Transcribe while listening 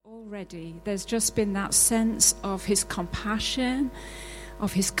already, there's just been that sense of his compassion,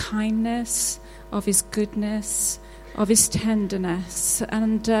 of his kindness, of his goodness, of his tenderness.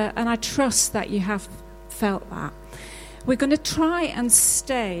 And I trust that you have felt that. We're going to try and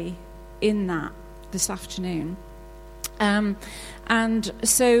stay in that this afternoon. And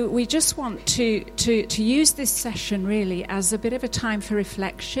so we just want to use this session really as a bit of a time for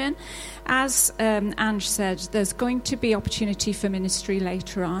reflection. As Ange said, there's going to be opportunity for ministry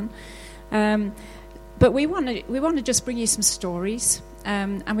later on. But we want to just bring you some stories.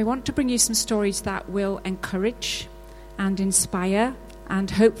 And we want to bring you some stories that will encourage and inspire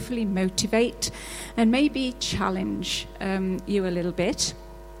and hopefully motivate and maybe challenge you a little bit.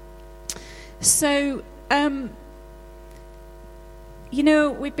 So,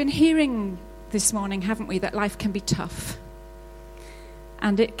 we've been hearing this morning, haven't we, that life can be tough.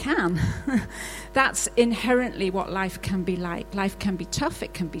 And it can. That's inherently what life can be like. Life can be tough,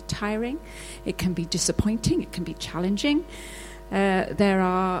 it can be tiring, it can be disappointing, it can be challenging. There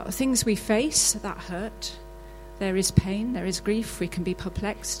are things we face that hurt. There is pain, there is grief, we can be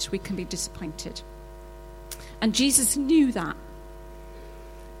perplexed, we can be disappointed. And Jesus knew that.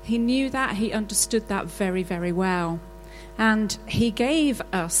 He knew that, he understood that very, very well. And he gave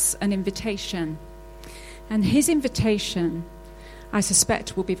us an invitation. And his invitation, I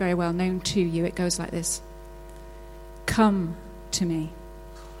suspect, will be very well known to you. It goes like this. Come to me.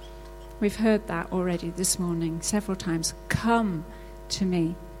 We've heard that already this morning several times. Come to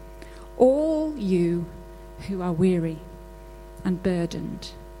me. All you who are weary and burdened,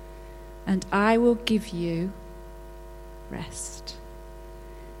 and I will give you rest.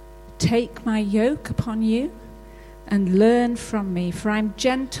 Take my yoke upon you and learn from me, for I'm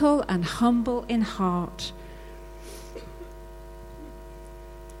gentle and humble in heart.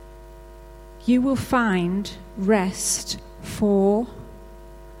 You will find rest for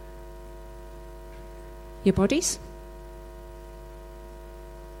your bodies,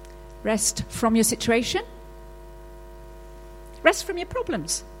 rest from your situation, rest from your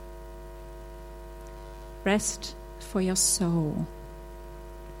problems, rest for your soul.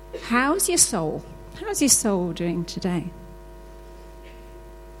 How's your soul? How's your soul doing today?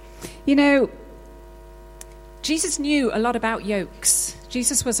 Jesus knew a lot about yokes.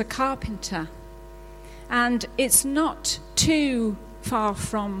 Jesus was a carpenter. And it's not too far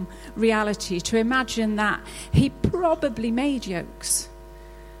from reality to imagine that he probably made yokes.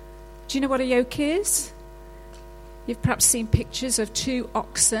 Do you know what a yoke is? You've perhaps seen pictures of 2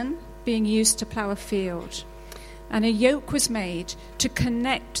 oxen being used to plough a field. And a yoke was made to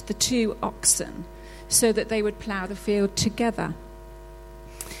connect the 2 oxen so that they would plough the field together.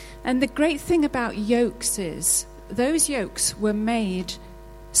 And the great thing about yokes is those yokes were made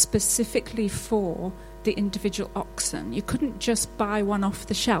specifically for the individual oxen. You couldn't just buy one off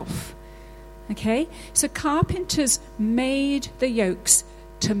the shelf. Okay? So carpenters made the yokes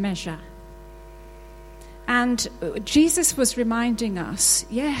to measure. And Jesus was reminding us,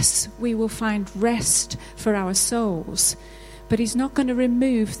 yes, we will find rest for our souls, but he's not going to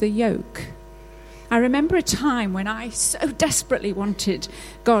remove the yoke. I remember a time when I so desperately wanted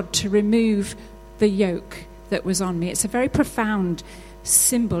God to remove the yoke that was on me. It's a very profound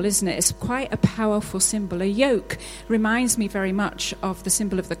symbol, isn't it? It's quite a powerful symbol. A yoke reminds me very much of the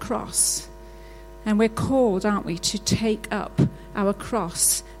symbol of the cross. And we're called, aren't we, to take up our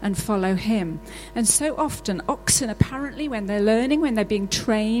cross and follow him. And so often, oxen apparently, when they're learning, when they're being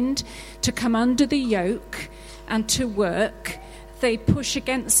trained to come under the yoke and to work, they push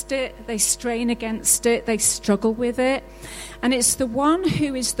against it, they strain against it, they struggle with it. And it's the one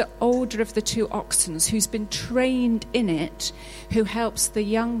who is the older of the 2 oxen, who's been trained in it, who helps the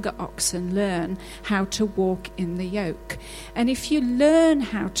younger oxen learn how to walk in the yoke. And if you learn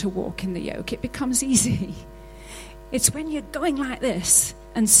how to walk in the yoke, it becomes easy. It's when you're going like this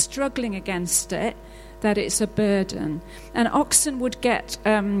and struggling against it that it's a burden. And oxen would get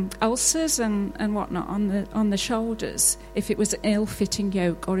ulcers and whatnot on the shoulders if it was an ill-fitting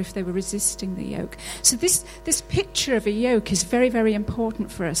yoke or if they were resisting the yoke. So this picture of a yoke is very, very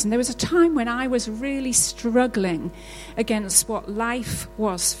important for us. And there was a time when I was really struggling against what life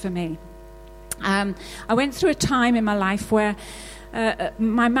was for me. I went through a time in my life where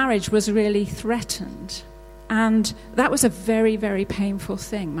my marriage was really threatened. And that was a very, very painful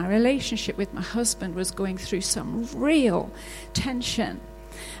thing. My relationship with my husband was going through some real tension.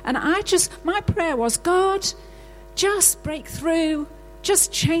 And my prayer was, God, just break through,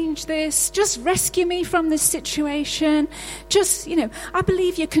 just change this, just rescue me from this situation. Just, I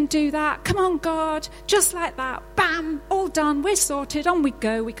believe you can do that. Come on, God, just like that. Bam, all done, we're sorted, on we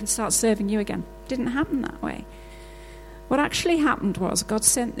go, we can start serving you again. Didn't happen that way. What actually happened was God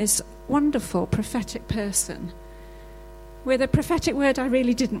sent this wonderful prophetic person with a prophetic word I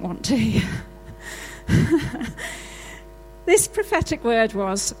really didn't want to hear. This prophetic word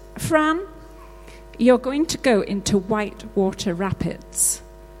was, Fran, you're going to go into Whitewater Rapids.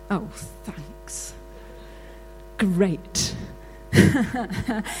 Oh, thanks. Great.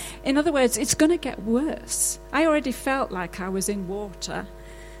 In other words, it's going to get worse. I already felt like I was in water.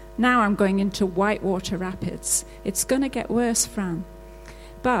 Now I'm going into Whitewater Rapids. It's going to get worse, Fran.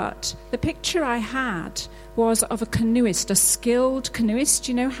 But the picture I had was of a canoeist, a skilled canoeist.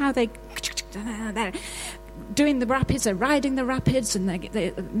 You know how they're doing the rapids, they're riding the rapids, and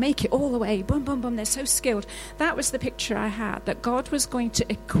they make it all the way, boom, boom, boom, they're so skilled. That was the picture I had, that God was going to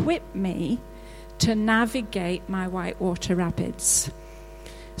equip me to navigate my Whitewater Rapids.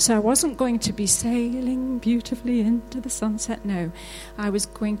 So I wasn't going to be sailing beautifully into the sunset, no. I was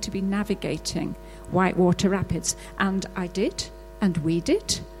going to be navigating Whitewater Rapids. And I did, and we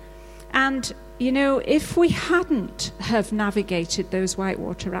did. And, you know, if we hadn't have navigated those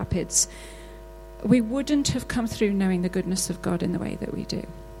Whitewater Rapids, we wouldn't have come through knowing the goodness of God in the way that we do.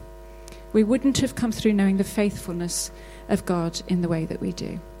 We wouldn't have come through knowing the faithfulness of God in the way that we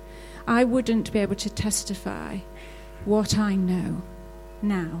do. I wouldn't be able to testify what I know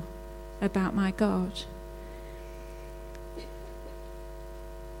now about my God.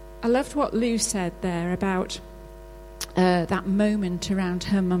 I loved what Lou said there about that moment around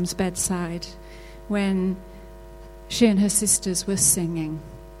her mum's bedside when she and her sisters were singing,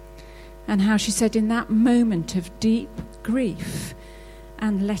 and how she said in that moment of deep grief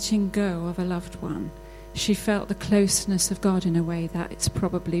and letting go of a loved one, she felt the closeness of God in a way that it's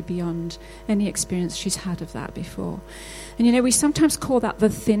probably beyond any experience she's had of that before. And, you know, we sometimes call that the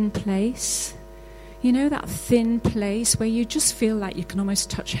thin place. You know, that thin place where you just feel like you can almost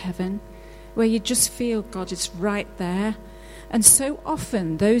touch heaven, where you just feel God is right there. And so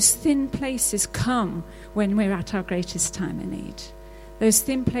often those thin places come when we're at our greatest time of need. Those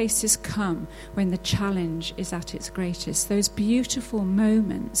thin places come when the challenge is at its greatest. Those beautiful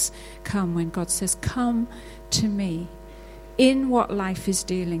moments come when God says, come to me. In what life is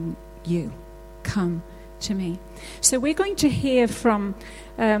dealing you, come to me. So we're going to hear from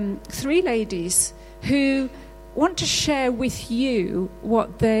 3 ladies who want to share with you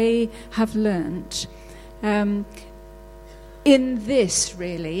what they have learnt in this,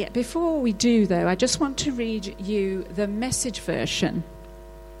 really. Before we do, though, I just want to read you the Message version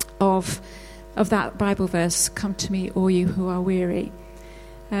of that Bible verse, come to me, all you who are weary.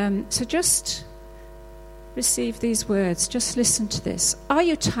 So just receive these words. Just listen to this. Are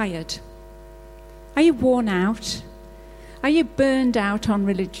you tired? Are you worn out? Are you burned out on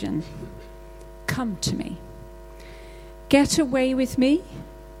religion? Come to me. Get away with me,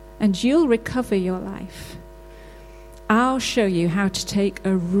 and you'll recover your life. I'll show you how to take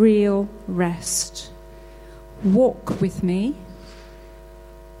a real rest. Walk with me.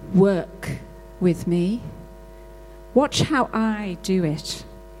 Work with me. Watch how I do it.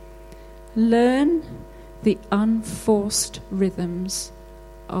 Learn the unforced rhythms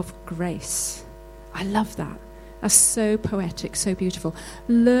of grace. I love that. That's so poetic, so beautiful.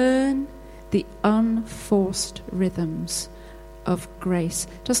 Learn the unforced rhythms of grace.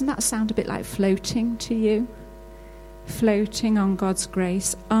 Doesn't that sound a bit like floating to you? Floating on God's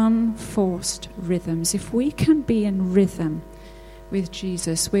grace, unforced rhythms. If we can be in rhythm with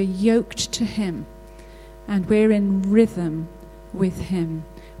Jesus, we're yoked to him and we're in rhythm with him,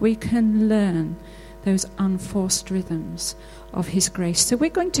 we can learn those unforced rhythms of his grace. So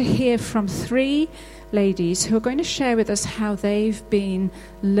we're going to hear from 3 ladies who are going to share with us how they've been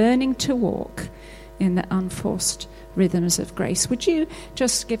learning to walk in the unforced rhythms of grace. Would you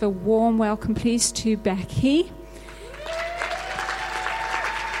just give a warm welcome, please, to Becky?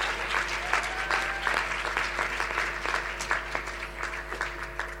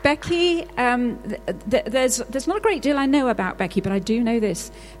 Becky, there's not a great deal I know about Becky, but I do know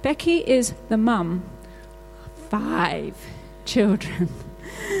this. Becky is the mum of 5 children.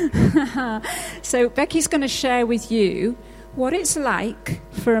 So Becky's going to share with you what it's like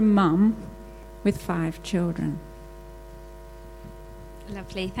for a mum with 5 children.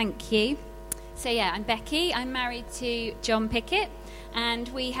 Lovely, thank you. So I'm Becky. I'm married to John Pickett, and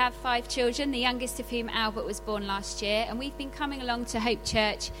we have 5 children, the youngest of whom, Albert, was born last year. And we've been coming along to Hope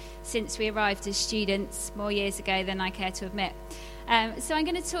Church since we arrived as students, more years ago than I care to admit. So I'm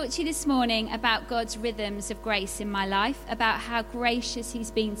going to talk to you this morning about God's rhythms of grace in my life, about how gracious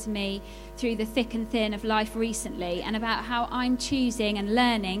he's been to me through the thick and thin of life recently, and about how I'm choosing and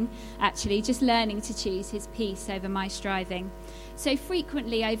learning, actually just learning to choose his peace over my striving. So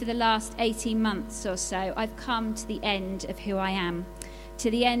frequently over the last 18 months or so, I've come to the end of who I am, to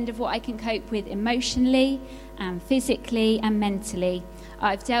the end of what I can cope with emotionally and physically and mentally.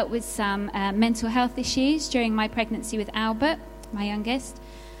 I've dealt with some mental health issues during my pregnancy with Albert, my youngest,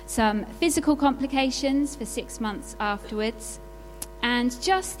 some physical complications for 6 months afterwards, and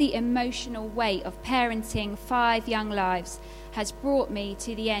just the emotional weight of parenting 5 young lives has brought me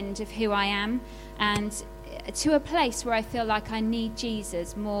to the end of who I am and to a place where I feel like I need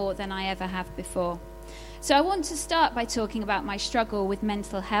Jesus more than I ever have before. So I want to start by talking about my struggle with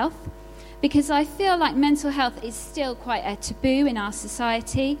mental health, because I feel like mental health is still quite a taboo in our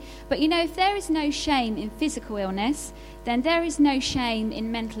society. But you know, if there is no shame in physical illness, then there is no shame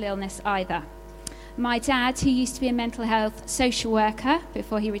in mental illness either. My dad, who used to be a mental health social worker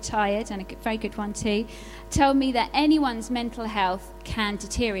before he retired, and a very good one too, told me that anyone's mental health can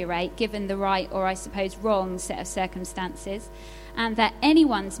deteriorate given the right, or I suppose wrong, set of circumstances, and that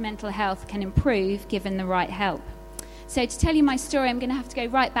anyone's mental health can improve given the right help. So to tell you my story, I'm going to have to go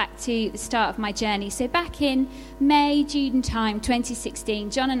right back to the start of my journey. So back in May, June time 2016,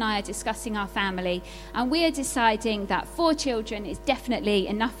 John and I are discussing our family, and we are deciding that 4 children is definitely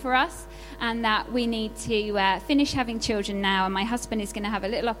enough for us, and that we need to finish having children now, and my husband is going to have a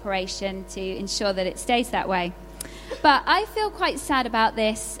little operation to ensure that it stays that way. But I feel quite sad about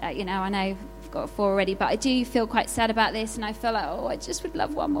this. I know got 4 already, but I do feel quite sad about this, and I feel like, I just would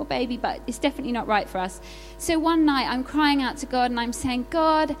love one more baby, but it's definitely not right for us. So one night I'm crying out to God and I'm saying,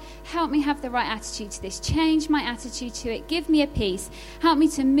 God, help me have the right attitude to this, change my attitude to it, give me a peace, help me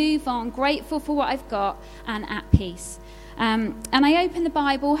to move on, grateful for what I've got and at peace. And I open the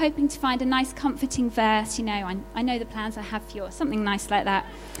Bible hoping to find a nice comforting verse. I know the plans I have for you, or something nice like that.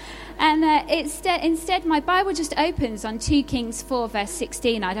 And instead, my Bible just opens on 2 Kings 4, verse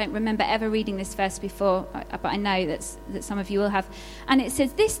 16. I don't remember ever reading this verse before, but I know that some of you will have. And it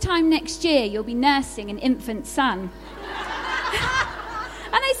says, this time next year, you'll be nursing an infant son.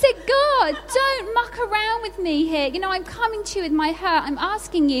 And I said, God, don't muck around with me here. I'm coming to you with my hurt. I'm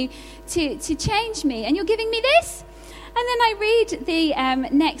asking you to change me, and you're giving me this? And then I read the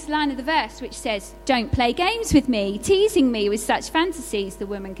next line of the verse, which says, don't play games with me, teasing me with such fantasies. The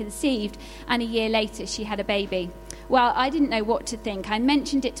woman conceived, and a year later she had a baby. Well, I didn't know what to think. I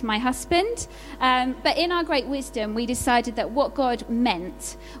mentioned it to my husband, but in our great wisdom, we decided that what God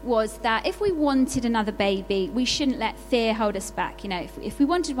meant was that if we wanted another baby, we shouldn't let fear hold us back. If we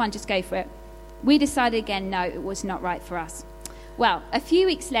wanted one, just go for it. We decided again, no, it was not right for us. Well, a few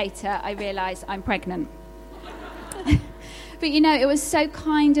weeks later, I realised I'm pregnant. But it was so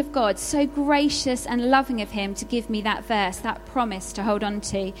kind of God, so gracious and loving of him to give me that verse, that promise to hold on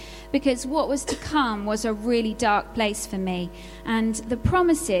to, because what was to come was a really dark place for me. And the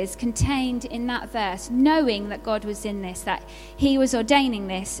promises contained in that verse, knowing that God was in this, that he was ordaining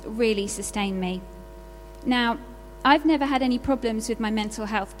this, really sustained me. Now, I've never had any problems with my mental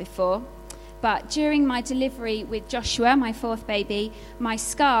health before. But during my delivery with Joshua, my 4th baby, my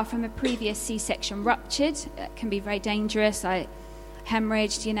scar from a previous C-section ruptured. It can be very dangerous. I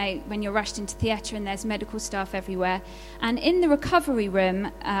hemorrhaged, when you're rushed into theatre and there's medical staff everywhere. And in the recovery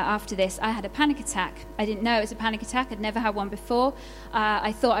room after this, I had a panic attack. I didn't know it was a panic attack. I'd never had one before.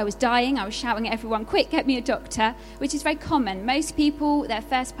 I thought I was dying. I was shouting at everyone, quick, get me a doctor, which is very common. Most people, their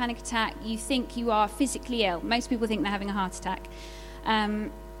first panic attack, you think you are physically ill. Most people think they're having a heart attack.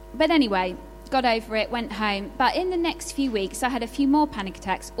 But anyway, got over it, went home. But in the next few weeks, I had a few more panic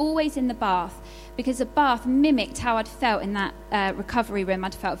attacks, always in the bath, because the bath mimicked how I'd felt in that recovery room.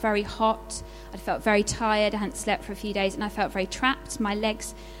 I'd felt very hot, I'd felt very tired, I hadn't slept for a few days, and I felt very trapped. My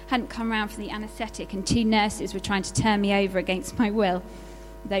legs hadn't come around from the anaesthetic, and 2 nurses were trying to turn me over against my will.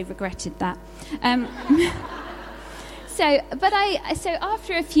 They regretted that. So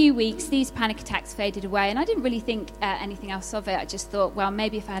after a few weeks, these panic attacks faded away, and I didn't really think anything else of it. I just thought, well,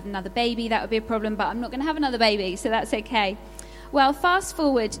 maybe if I had another baby, that would be a problem, but I'm not going to have another baby, so that's okay. Well, fast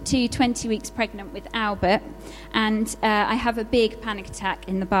forward to 20 weeks pregnant with Albert, and I have a big panic attack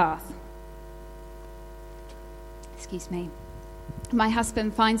in the bath. Excuse me. My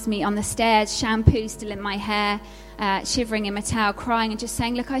husband finds me on the stairs, shampoo still in my hair, shivering in my towel, crying and just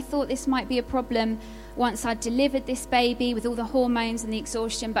saying, look, I thought this might be a problem once I'd delivered this baby with all the hormones and the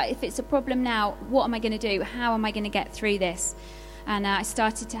exhaustion, but if it's a problem now, what am I going to do? How am I going to get through this? And I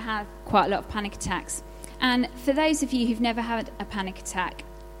started to have quite a lot of panic attacks. And for those of you who've never had a panic attack,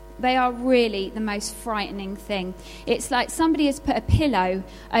 They are really the most frightening thing. It's like somebody has put a pillow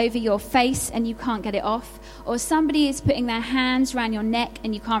over your face and you can't get it off, or somebody is putting their hands around your neck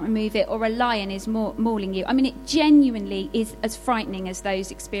and you can't remove it, or a lion is mauling you. I mean, it genuinely is as frightening as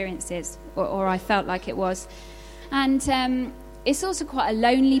those experiences, or I felt like it was. And it's also quite a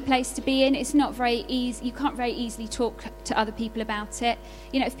lonely place to be in. It's not very easy. You can't very easily talk to other people about it.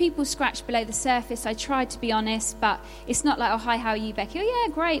 You know, if people scratch below the surface, I tried to be honest, but it's not like, oh, hi, how are you, Becky? Oh,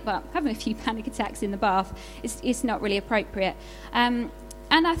 yeah, great, but having a few panic attacks in the bath, it's not really appropriate. And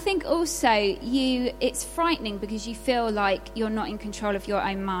I think also it's frightening because you feel like you're not in control of your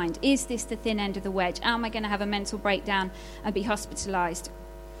own mind. Is this the thin end of the wedge? Am I going to have a mental breakdown and be hospitalised?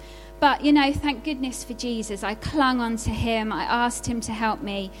 But, you know, thank goodness for Jesus. I clung on to him. I asked him to help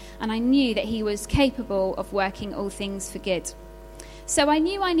me. And I knew that he was capable of working all things for good. So I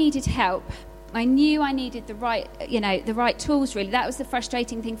knew I needed help. I knew I needed the right tools, really. That was the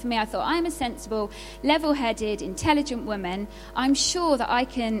frustrating thing for me. I thought, I'm a sensible, level-headed, intelligent woman. I'm sure that I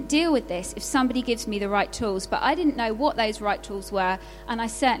can deal with this if somebody gives me the right tools. But I didn't know what those right tools were, and I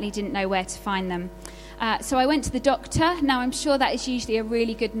certainly didn't know where to find them. So I went to the doctor. Now, I'm sure that is usually a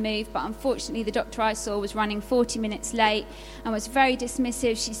really good move, but unfortunately the doctor I saw was running 40 minutes late and was very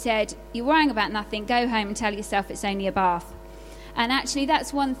dismissive. She said, you're worrying about nothing. Go home and tell yourself it's only a bath. And actually,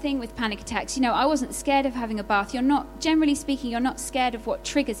 that's one thing with panic attacks. You know, I wasn't scared of having a bath. Generally speaking, you're not scared of what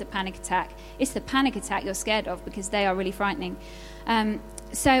triggers a panic attack. It's the panic attack you're scared of because they are really frightening.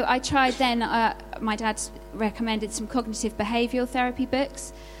 So I tried then. My dad recommended some cognitive behavioural therapy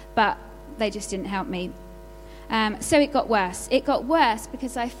books, but they just didn't help me. So it got worse. It got worse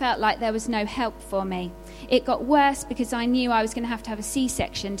because I felt like there was no help for me. It got worse because I knew I was going to have a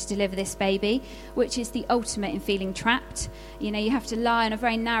C-section to deliver this baby, which is the ultimate in feeling trapped. You know, you have to lie on a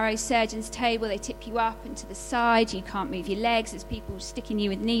very narrow surgeon's table. They tip you up and to the side. You can't move your legs. There's people sticking you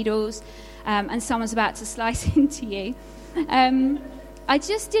with needles, and someone's about to slice into you. I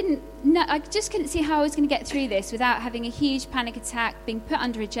just couldn't see how I was going to get through this without having a huge panic attack, being put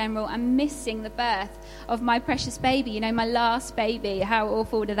under a general, and missing the birth of my precious baby, you know, my last baby. How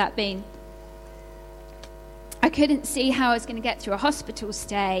awful would have that been? I couldn't see how I was going to get through a hospital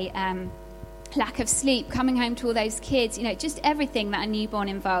stay, lack of sleep, coming home to all those kids, you know, just everything that a newborn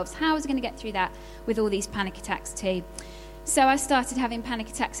involves. How I was going to get through that with all these panic attacks too. So I started having panic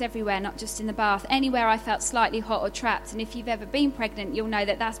attacks everywhere, not just in the bath, anywhere I felt slightly hot or trapped. And if you've ever been pregnant, you'll know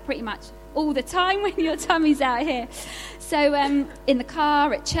that that's pretty much all the time when your tummy's out here. So in the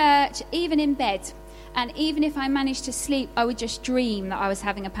car, at church, even in bed. And even if I managed to sleep, I would just dream that I was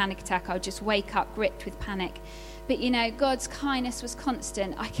having a panic attack. I would just wake up gripped with panic. But, you know, God's kindness was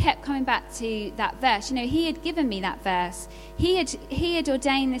constant. I kept coming back to that verse. You know, he had given me that verse. He had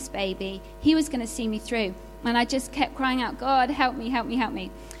ordained this baby. He was going to see me through. And I just kept crying out, God, help me, help me, help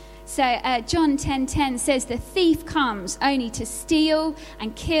me. So John 10:10 says, the thief comes only to steal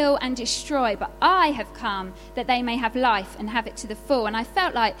and kill and destroy, but I have come that they may have life and have it to the full. And I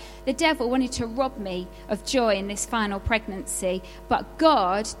felt like the devil wanted to rob me of joy in this final pregnancy, but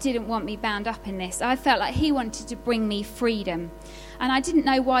God didn't want me bound up in this. I felt like he wanted to bring me freedom. And I didn't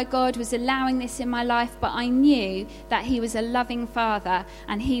know why God was allowing this in my life, but I knew that he was a loving father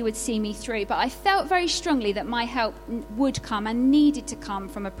and he would see me through. But I felt very strongly that my help would come and needed to come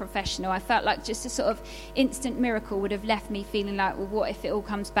from a professional. I felt like just a sort of instant miracle would have left me feeling like, well, what if it all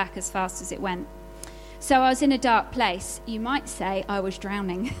comes back as fast as it went? So I was in a dark place. You might say I was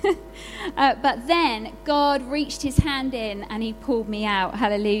drowning. But then God reached his hand in and he pulled me out.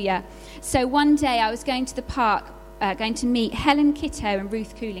 Hallelujah. So one day I was going to the park, going to meet Helen Kitto and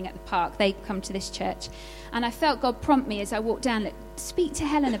Ruth Cooling at the park. They come to this church. And I felt God prompt me as I walked down, look, speak to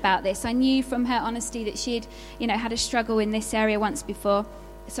Helen about this. I knew from her honesty that she'd, had a struggle in this area once before.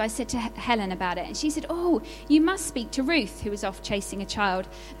 So I said to Helen about it. And she said, oh, you must speak to Ruth, who was off chasing a child,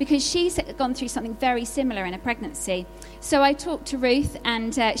 because she's gone through something very similar in a pregnancy. So I talked to Ruth,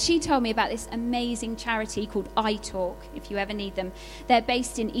 and she told me about this amazing charity called iTalk, if you ever need them. They're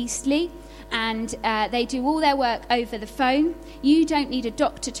based in Eastleigh, and they do all their work over the phone. You don't need a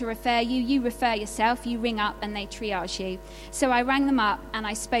doctor to refer you. You refer yourself. You ring up, and they triage you. So I rang them up, and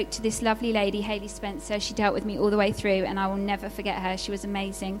I spoke to this lovely lady, Hayley Spencer. She dealt with me all the way through, and I will never forget her. She was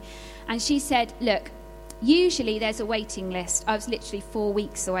amazing. And she said, look, usually there's a waiting list. I was literally 4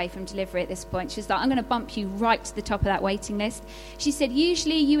 weeks away from delivery at this point. She was like, I'm going to bump you right to the top of that waiting list. She said,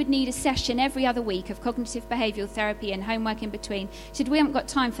 usually you would need a session every other week of cognitive behavioural therapy and homework in between. She said, we haven't got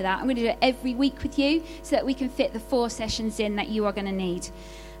time for that. I'm going to do it every week with you so that we can fit the 4 sessions in that you are going to need.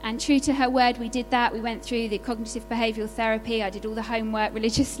 And true to her word, we did that. We went through the cognitive behavioural therapy. I did all the homework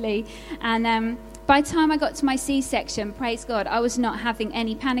religiously. And by the time I got to my C-section, praise God, I was not having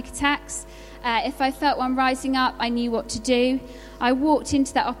any panic attacks. If I felt one rising up, I knew what to do. I walked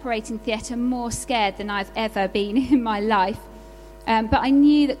into that operating theatre more scared than I've ever been in my life. But I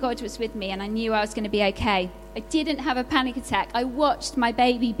knew that God was with me, and I knew I was going to be okay. I didn't have a panic attack. I watched my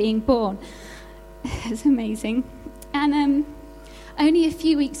baby being born. It was amazing. And only a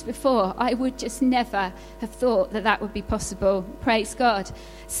few weeks before, I would just never have thought that that would be possible. Praise God.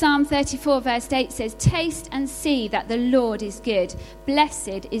 Psalm 34 verse 8 says, "Taste and see that the Lord is good.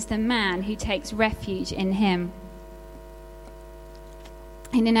 Blessed is the man who takes refuge in him."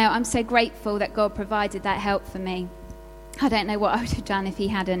 And I'm so grateful that God provided that help for me. I don't know what I would have done if he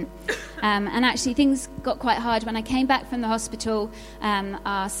hadn't. And actually, things got quite hard when I came back from the hospital.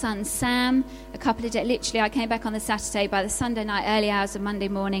 Our son Sam, a couple of days, literally, I came back on the Saturday. By the Sunday night, early hours of Monday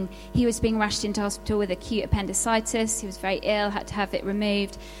morning, he was being rushed into hospital with acute appendicitis. He was very ill, had to have it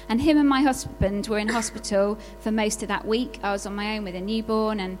removed. And him and my husband were in hospital for most of that week. I was on my own with a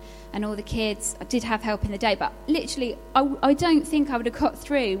newborn and all the kids. I did have help in the day, but literally, I don't think I would have got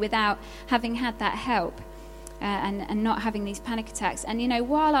through without having had that help. And not having these panic attacks. And,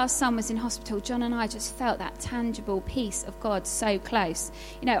 while our son was in hospital, John and I just felt that tangible peace of God so close.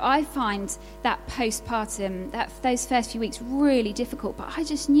 I find that postpartum, those first few weeks really difficult, but I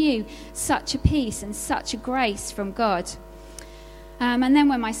just knew such a peace and such a grace from God. And then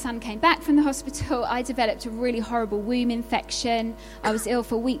when my son came back from the hospital, I developed a really horrible womb infection. I was ill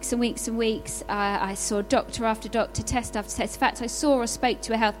for weeks and weeks and weeks. I saw doctor after doctor, test after test. In fact, I saw or spoke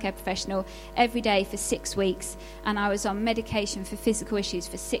to a healthcare professional every day for 6 weeks. And I was on medication for physical issues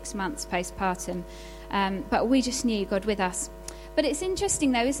for 6 months postpartum. But we just knew God with us. But it's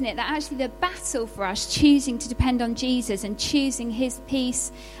interesting, though, isn't it, that actually the battle for us choosing to depend on Jesus and choosing his peace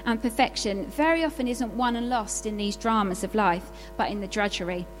and perfection very often isn't won and lost in these dramas of life, but in the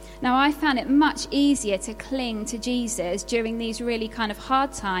drudgery. Now, I found it much easier to cling to Jesus during these really kind of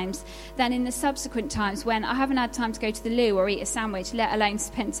hard times than in the subsequent times when I haven't had time to go to the loo or eat a sandwich, let alone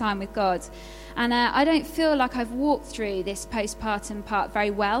spend time with God. And I don't feel like I've walked through this postpartum part very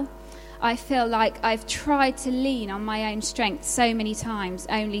well. I feel like I've tried to lean on my own strength so many times,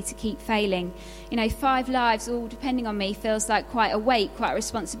 only to keep failing. 5 lives all depending on me feels like quite a weight, quite a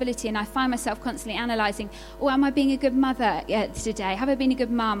responsibility, and I find myself constantly analysing, am I being a good mother today? Have I been a good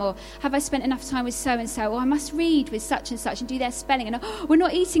mum? Or have I spent enough time with so-and-so? Or I must read with such and such and do their spelling. And we're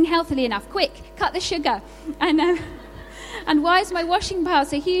not eating healthily enough. Quick, cut the sugar. And why is my washing pile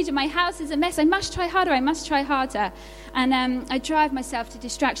so huge and my house is a mess? I must try harder. And I drive myself to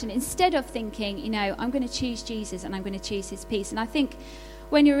distraction instead of thinking, I'm going to choose Jesus and I'm going to choose his peace. And I think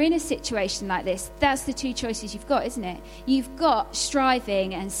when you're in a situation like this, that's the 2 choices you've got, isn't it? You've got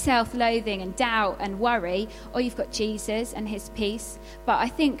striving and self-loathing and doubt and worry, or you've got Jesus and his peace. But I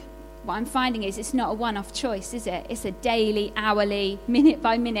think what I'm finding is it's not a one-off choice, is it? It's a daily, hourly,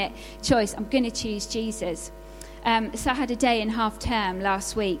 minute-by-minute choice. I'm going to choose Jesus. So I had a day in half term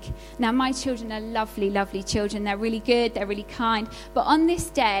last week. Now, my children are lovely, lovely children. They're really good. They're really kind. But on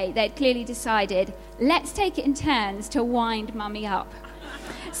this day, they'd clearly decided, let's take it in turns to wind mummy up.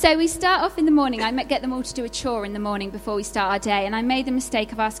 So we start off in the morning. I get them all to do a chore in the morning before we start our day. And I made the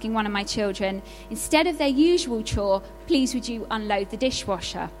mistake of asking one of my children, instead of their usual chore, please would you unload the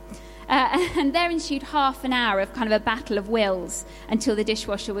dishwasher? And there ensued half an hour of kind of a battle of wills until the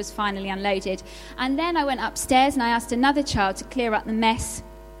dishwasher was finally unloaded. And then I went upstairs and I asked another child to clear up the mess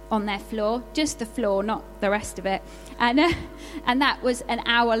on their floor, just the floor, not the rest of it. And that was an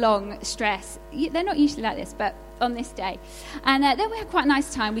hour-long stress. They're not usually like this, but on this day. And then we had quite a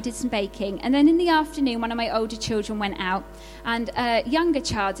nice time. We did some baking. And then in the afternoon, one of my older children went out, and a younger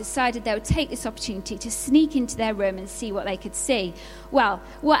child decided they would take this opportunity to sneak into their room and see what they could see. Well,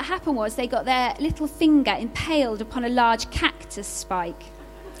 what happened was they got their little finger impaled upon a large cactus spike.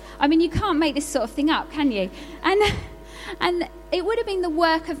 I mean, you can't make this sort of thing up, can you? And it would have been the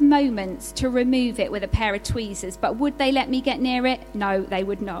work of moments to remove it with a pair of tweezers, but would they let me get near it? No, they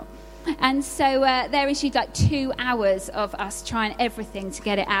would not. And so there issued like 2 hours of us trying everything to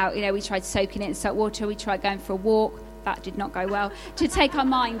get it out. We tried soaking it in salt water. We tried going for a walk. That did not go well, to take our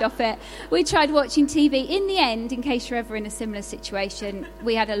mind off it. We tried watching TV. In the end, in case you're ever in a similar situation,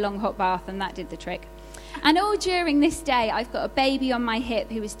 we had a long hot bath, and that did the trick. And all during this day, I've got a baby on my hip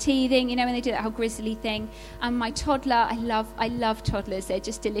who was teething, when they do that whole grizzly thing. And my toddler, I love toddlers. They're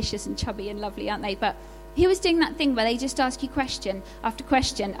just delicious and chubby and lovely, aren't they? But he was doing that thing where they just ask you question after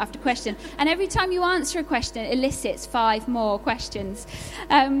question after question. And every time you answer a question, it elicits 5 more questions.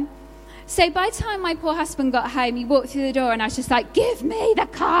 So by the time my poor husband got home, he walked through the door and I was just like, give me the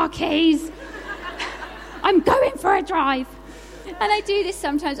car keys. I'm going for a drive. And I do this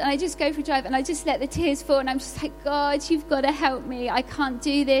sometimes, and I just go for a drive, and I just let the tears fall, and I'm just like, God, you've got to help me. I can't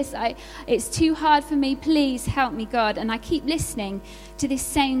do this. It's too hard for me. Please help me, God. And I keep listening to this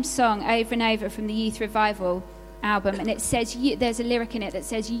same song over and over from the Youth Revival album, and it says, there's a lyric in it that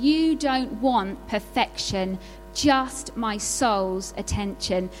says, you don't want perfection, just my soul's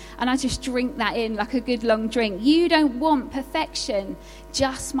attention. And I just drink that in like a good long drink. You don't want perfection,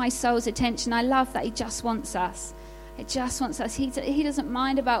 just my soul's attention. I love that he just wants us. It just wants us. He doesn't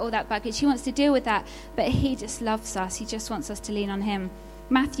mind about all that baggage. He wants to deal with that, but he just loves us. He just wants us to lean on him.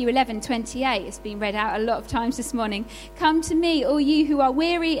 Matthew 11:28 has been read out a lot of times this morning. Come to me, all you who are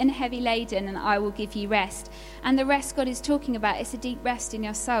weary and heavy laden, and I will give you rest. And the rest God is talking about, it's a deep rest in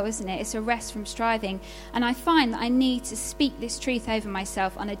your soul, isn't it? It's a rest from striving. And I find that I need to speak this truth over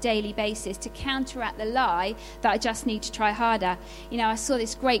myself on a daily basis to counteract the lie that I just need to try harder. You know, I saw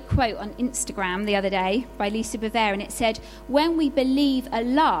this great quote on Instagram the other day by Lisa Bevere, and it said, when we believe a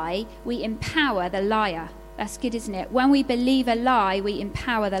lie, we empower the liar. That's good, isn't it? When we believe a lie, we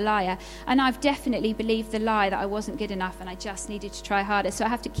empower the liar. And I've definitely believed the lie that I wasn't good enough and I just needed to try harder. So I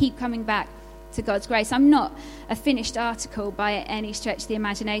have to keep coming back to God's grace. I'm not a finished article by any stretch of the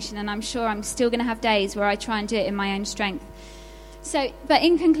imagination, and I'm sure I'm still going to have days where I try and do it in my own strength. So, but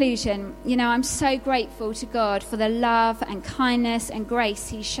in conclusion, you know, I'm so grateful to God for the love and kindness and grace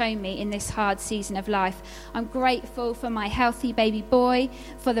he's shown me in this hard season of life. I'm grateful for my healthy baby boy,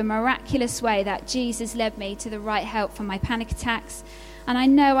 for the miraculous way that Jesus led me to the right help for my panic attacks. And I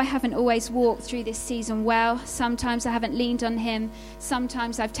know I haven't always walked through this season well. Sometimes I haven't leaned on him.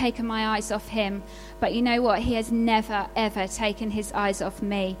 Sometimes I've taken my eyes off him. But you know what? He has never, ever taken his eyes off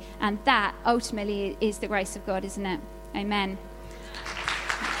me. And that ultimately is the grace of God, isn't it? Amen.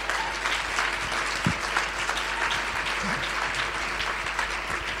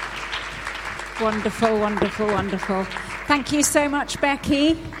 Wonderful, wonderful, wonderful. Thank you so much,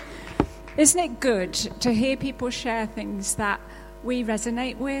 Becky. Isn't it good to hear people share things that we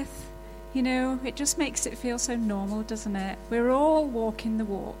resonate with? You know, it just makes it feel so normal, doesn't it? We're all walking the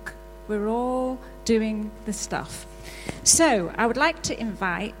walk. We're all doing the stuff. So I would like to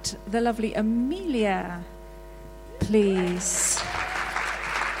invite the lovely Amelia, please.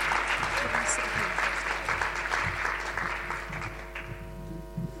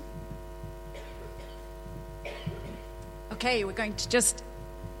 Okay, we're going to just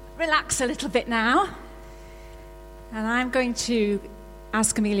relax a little bit now. And I'm going to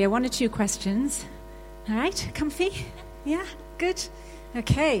ask Amelia one or two questions. All right, comfy? Yeah, good?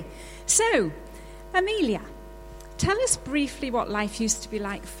 Okay. So, Amelia, tell us briefly what life used to be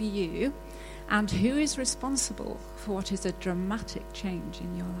like for you and who is responsible for what is a dramatic change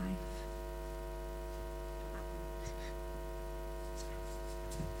in your life.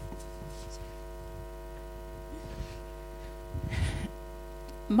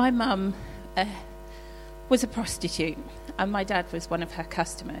 My mum was a prostitute, and my dad was one of her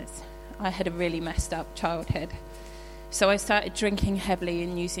customers. I had a really messed up childhood. So I started drinking heavily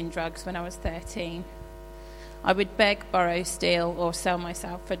and using drugs when I was 13. I would beg, borrow, steal, or sell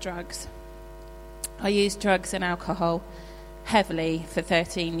myself for drugs. I used drugs and alcohol heavily for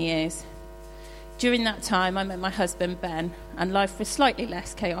 13 years. During that time, I met my husband, Ben, and life was slightly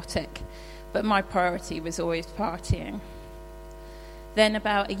less chaotic, but my priority was always partying. Then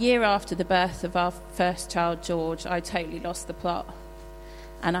about a year after the birth of our first child, George, I totally lost the plot,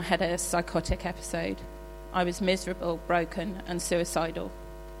 and I had a psychotic episode. I was miserable, broken, and suicidal.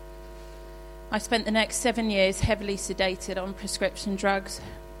 I spent the next 7 years heavily sedated on prescription drugs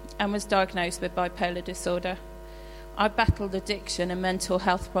and was diagnosed with bipolar disorder. I battled addiction and mental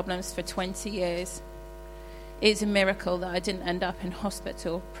health problems for 20 years. It's a miracle that I didn't end up in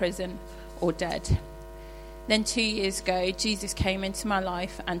hospital, prison, or dead. Then 2 years ago, Jesus came into my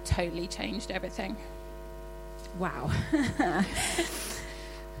life and totally changed everything. Wow.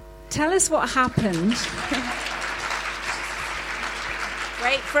 Tell us what happened.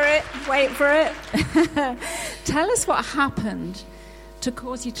 Wait for it. Tell us what happened to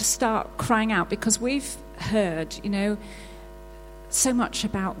cause you to start crying out, because we've heard, so much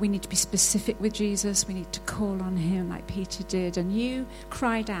about we need to be specific with Jesus, we need to call on him like Peter did, and you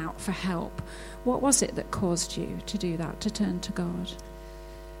cried out for help. What was it that caused you to do that, to turn to God?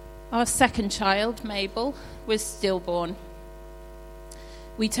 Our second child, Mabel, was stillborn.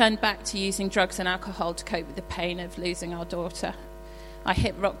 We turned back to using drugs and alcohol to cope with the pain of losing our daughter. I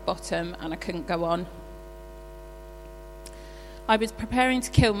hit rock bottom and I couldn't go on. I was preparing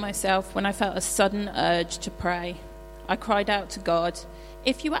to kill myself when I felt a sudden urge to pray. I cried out to God,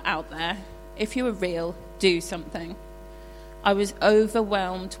 if you are out there, if you are real, do something. I was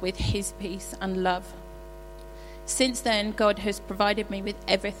overwhelmed with his peace and love. Since then, God has provided me with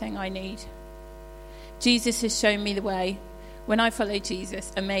everything I need. Jesus has shown me the way. When I follow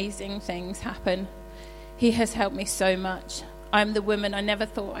Jesus, amazing things happen. He has helped me so much. I'm the woman I never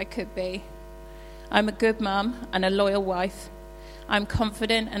thought I could be. I'm a good mum and a loyal wife. I'm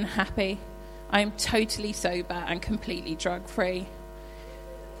confident and happy. I am totally sober and completely drug-free.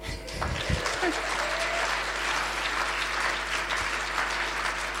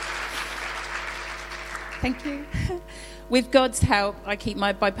 Thank you. With God's help, I keep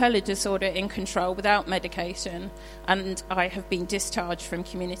my bipolar disorder in control without medication, and I have been discharged from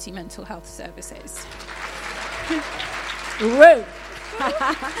community mental health services. Whoa!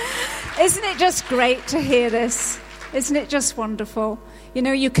 Isn't it just great to hear this? Isn't it just wonderful? You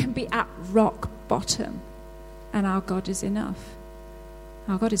know, you can be at rock bottom, and our God is enough.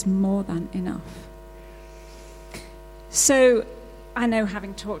 Our God is more than enough. So, I know,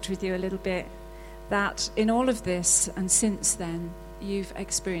 having talked with you a little bit, that in all of this and since then, you've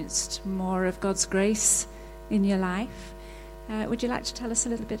experienced more of God's grace in your life. Would you like to tell us a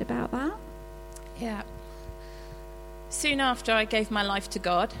little bit about that? Yeah. Soon after I gave my life to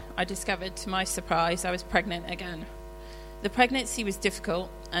God, I discovered, to my surprise, I was pregnant again. The pregnancy was difficult,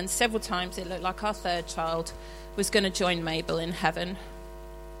 and several times it looked like our third child was going to join Mabel in heaven.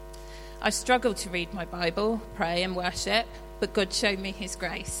 I struggled to read my Bible, pray and worship, but God showed me his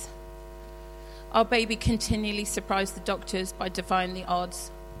grace. Our baby continually surprised the doctors by defying the odds.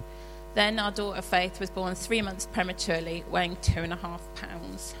 Then our daughter Faith was born 3 months prematurely, weighing 2.5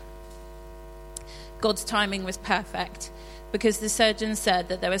 pounds. God's timing was perfect, because the surgeon said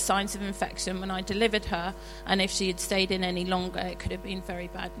that there were signs of infection when I delivered her, and if she had stayed in any longer, it could have been very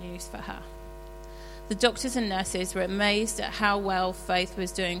bad news for her. The doctors and nurses were amazed at how well Faith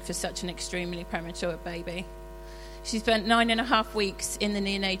was doing for such an extremely premature baby. She spent 9.5 weeks in the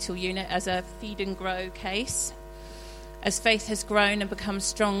neonatal unit as a feed and grow case. As Faith has grown and become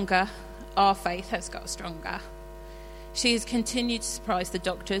stronger, our faith has got stronger. She has continued to surprise the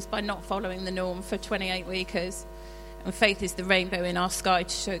doctors by not following the norm for 28 weekers, and Faith is the rainbow in our sky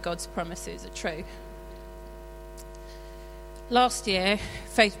to show God's promises are true. Last year,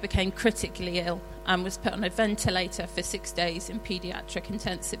 Faith became critically ill and was put on a ventilator for 6 days in paediatric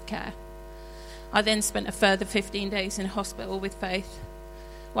intensive care. I then spent a further 15 days in hospital with Faith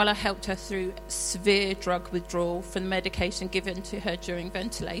while I helped her through severe drug withdrawal from the medication given to her during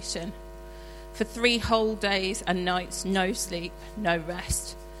ventilation. For 3 whole days and nights, no sleep, no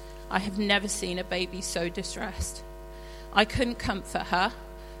rest. I have never seen a baby so distressed. I couldn't comfort her,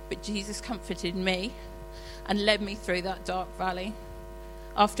 but Jesus comforted me and led me through that dark valley.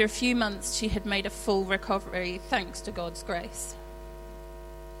 After a few months, she had made a full recovery thanks to God's grace.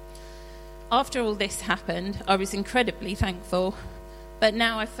 After all this happened, I was incredibly thankful, but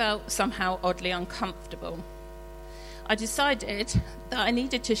now I felt somehow oddly uncomfortable. I decided that I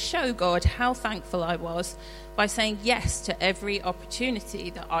needed to show God how thankful I was by saying yes to every opportunity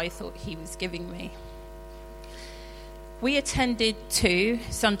that I thought he was giving me. We attended 2,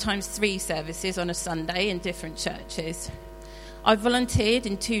 sometimes 3 services on a Sunday in different churches. I volunteered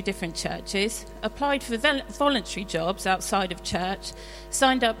in 2 different churches, applied for voluntary jobs outside of church,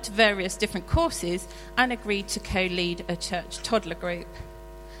 signed up to various different courses, and agreed to co-lead a church toddler group.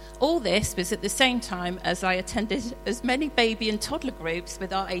 All this was at the same time as I attended as many baby and toddler groups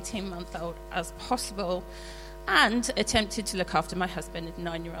with our 18-month-old as possible, and attempted to look after my husband and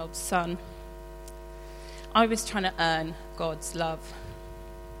 9-year-old son. I was trying to earn God's love,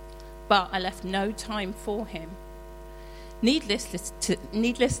 but I left no time for him. Needless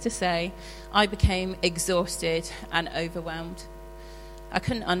to say, I became exhausted and overwhelmed. I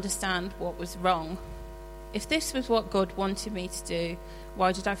couldn't understand what was wrong. If this was what God wanted me to do,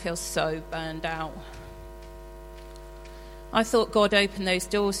 why did I feel so burned out? I thought God opened those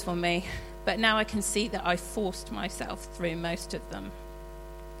doors for me, but now I can see that I forced myself through most of them.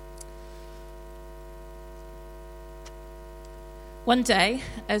 One day,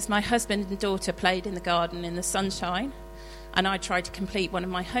 as my husband and daughter played in the garden in the sunshine, and I tried to complete one of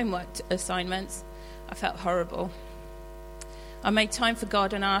my homework assignments, I felt horrible. I made time for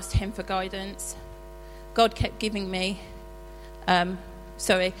God and asked him for guidance. God kept giving me,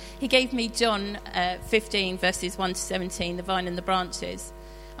 he gave me John 15 verses 1 to 17, the vine and the branches.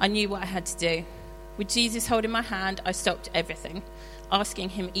 I knew what I had to do. With Jesus holding my hand, I stopped everything, asking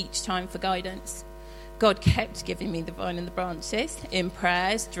him each time for guidance. God kept giving me the vine and the branches in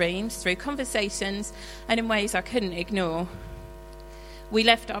prayers, dreams, through conversations, and in ways I couldn't ignore. We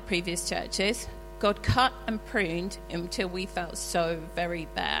left our previous churches, God cut and pruned until we felt so very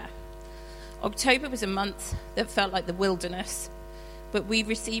bare. October was a month that felt like the wilderness, but we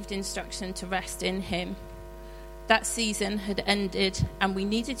received instruction to rest in him. That season had ended, and we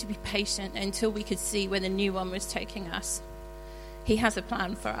needed to be patient until we could see where the new one was taking us. He has a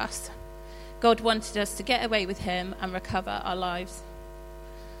plan for us. God wanted us to get away with him and recover our lives.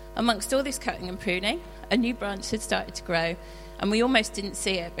 Amongst all this cutting and pruning, a new branch had started to grow, and we almost didn't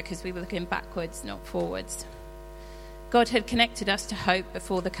see it because we were looking backwards, not forwards. God had connected us to hope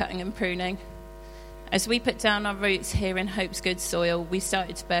before the cutting and pruning. As we put down our roots here in Hope's good soil, we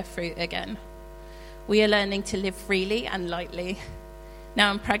started to bear fruit again. We are learning to live freely and lightly.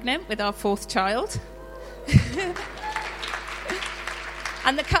 Now I'm pregnant with our 4th child.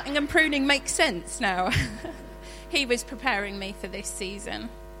 And the cutting and pruning makes sense now. He was preparing me for this season.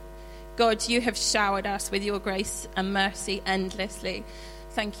 God, you have showered us with your grace and mercy endlessly.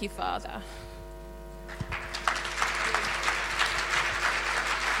 Thank you, Father.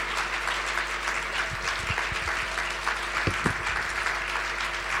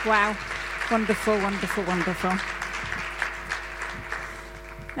 Wow. Wonderful, wonderful, wonderful.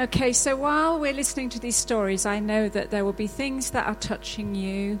 Okay, so while we're listening to these stories, I know that there will be things that are touching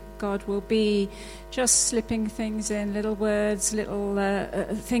you. God will be just slipping things in, little words, little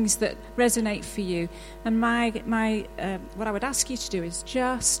things that resonate for you. And what I would ask you to do is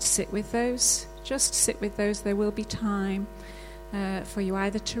just sit with those. Just sit with those. There will be time for you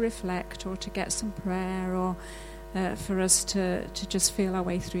either to reflect or to get some prayer or for us to just feel our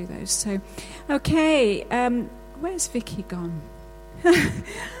way through those. So, okay, where's Vicky gone?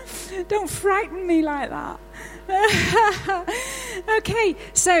 Don't frighten me like that. Okay,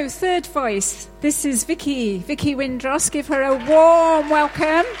 so third voice. This is Vicky Windross. Give her a warm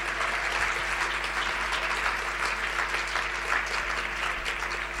welcome.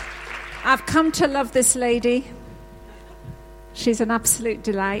 I've come to love this lady. She's an absolute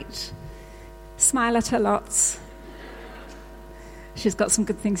delight. Smile at her lots. She's got some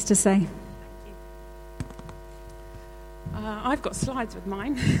good things to say. I've got slides with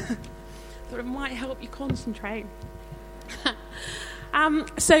mine. Thought it might help you concentrate.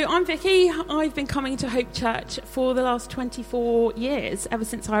 So I'm Vicky. I've been coming to Hope Church for the last 24 years, ever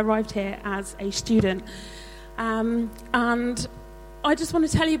since I arrived here as a student. And I just want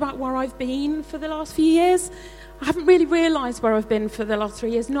to tell you about where I've been for the last few years. I haven't really realised where I've been for the last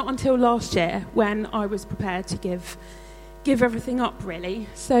 3 years, not until last year when I was prepared to give everything up, really.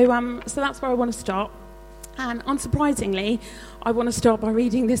 So that's where I want to start. And unsurprisingly, I want to start by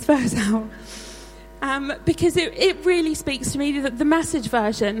reading this verse out. Because it really speaks to me. The Message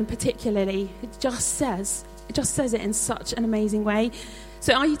version particularly, it just says it in such an amazing way.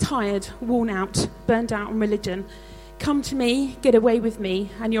 So are you tired, worn out, burned out on religion? Come to me, get away with me,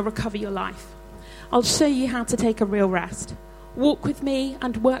 and you'll recover your life. I'll show you how to take a real rest. Walk with me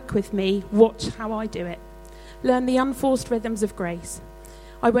and work with me. Watch how I do it. Learn the unforced rhythms of grace.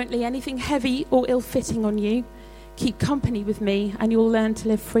 I won't lay anything heavy or ill-fitting on you. Keep company with me, and you'll learn to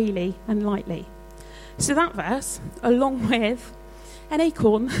live freely and lightly. So that verse, along with an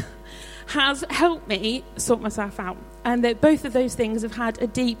acorn, has helped me sort myself out. And that both of those things have had a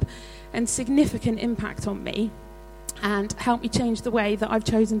deep and significant impact on me and helped me change the way that I've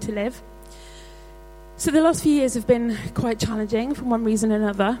chosen to live. So the last few years have been quite challenging for one reason or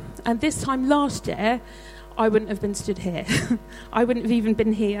another. And this time last year, I wouldn't have been stood here. I wouldn't have even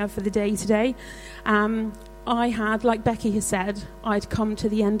been here for the day today. I had, like Becky has said, I'd come to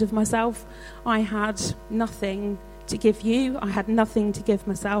the end of myself. I had nothing to give you. I had nothing to give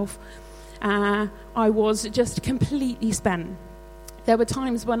myself. I was just completely spent. There were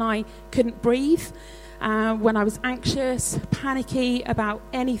times when I couldn't breathe, when I was anxious, panicky about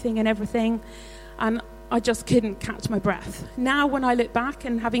anything and everything, and I just couldn't catch my breath. Now, when I look back,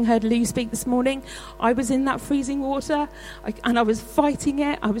 and having heard Lou speak this morning, I was in that freezing water, and I was fighting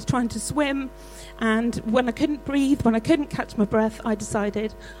it. I was trying to swim, and when I couldn't breathe, when I couldn't catch my breath, I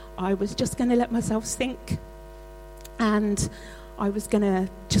decided I was just going to let myself sink, and I was going to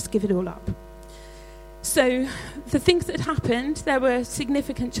just give it all up. So the things that happened, there were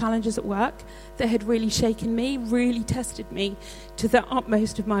significant challenges at work that had really shaken me, really tested me to the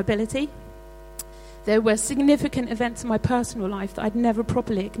utmost of my ability. There were significant events in my personal life that I'd never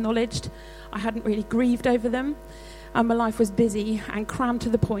properly acknowledged. I hadn't really grieved over them. And my life was busy and crammed to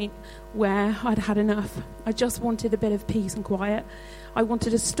the point where I'd had enough. I just wanted a bit of peace and quiet. I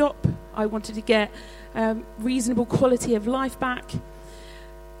wanted to stop. I wanted to get reasonable quality of life back.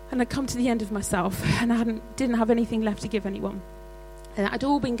 And I'd come to the end of myself, and I didn't have anything left to give anyone. And that had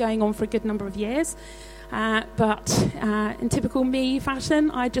all been going on for a good number of years. But in typical me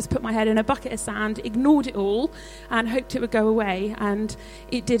fashion, I just put my head in a bucket of sand, ignored it all, and hoped it would go away. And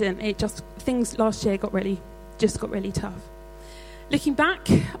it didn't. Things last year got really tough. Looking back,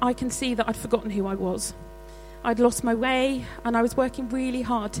 I can see that I'd forgotten who I was. I'd lost my way, and I was working really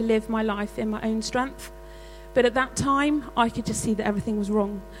hard to live my life in my own strength. But at that time, I could just see that everything was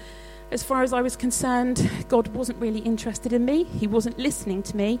wrong. As far as I was concerned, God wasn't really interested in me. He wasn't listening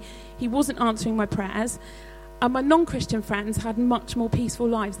to me. He wasn't answering my prayers. And my non-Christian friends had much more peaceful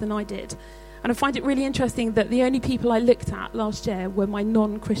lives than I did. And I find it really interesting that the only people I looked at last year were my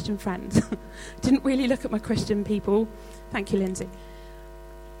non-Christian friends. Didn't really look at my Christian people. Thank you, Lindsay.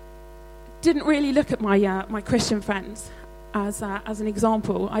 Didn't really look at my Christian friends as an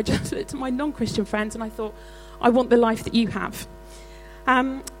example. I just looked at my non-Christian friends and I thought, I want the life that you have.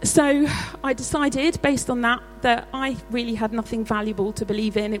 So I decided, based on that I really had nothing valuable to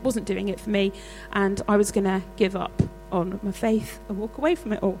believe in. It wasn't doing it for me, and I was going to give up on my faith and walk away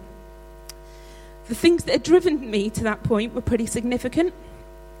from it all. The things that had driven me to that point were pretty significant.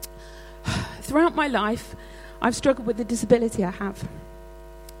 Throughout my life, I've struggled with the disability I have.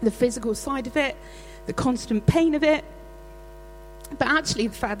 The physical side of it, the constant pain of it, but actually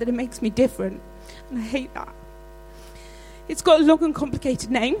the fact that it makes me different, and I hate that. It's got a long and complicated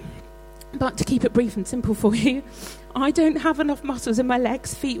name, but to keep it brief and simple for you, I don't have enough muscles in my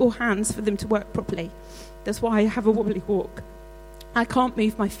legs, feet or hands for them to work properly. That's why I have a wobbly walk. I can't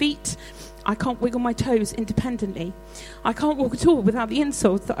move my feet. I can't wiggle my toes independently. I can't walk at all without the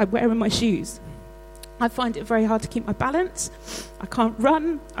insoles that I wear in my shoes. I find it very hard to keep my balance. I can't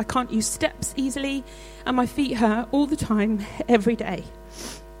run. I can't use steps easily. And my feet hurt all the time, every day.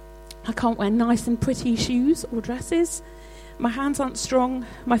 I can't wear nice and pretty shoes or dresses. My hands aren't strong.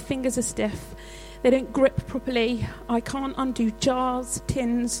 My fingers are stiff. They don't grip properly. I can't undo jars,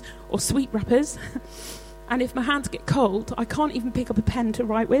 tins, or sweet wrappers. And if my hands get cold, I can't even pick up a pen to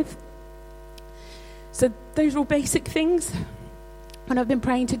write with. So those are all basic things. When I've been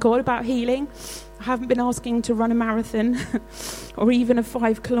praying to God about healing, I haven't been asking to run a marathon or even a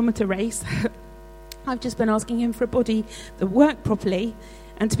 5-kilometre race. I've just been asking him for a body that worked properly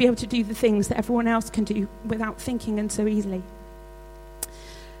and to be able to do the things that everyone else can do without thinking and so easily.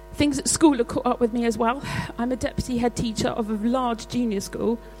 Things at school have caught up with me as well. I'm a deputy head teacher of a large junior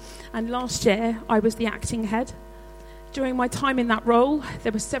school, and last year I was the acting head. During my time in that role,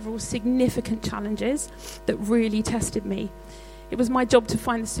 there were several significant challenges that really tested me. It was my job to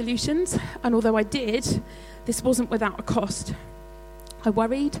find the solutions, and although I did, this wasn't without a cost. I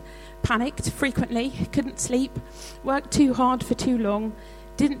worried, panicked frequently, couldn't sleep, worked too hard for too long,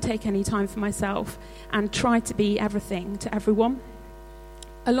 didn't take any time for myself, and tried to be everything to everyone.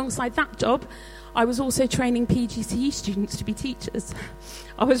 Alongside that job, I was also training PGCE students to be teachers.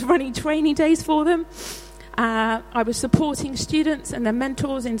 I was running training days for them. I was supporting students and their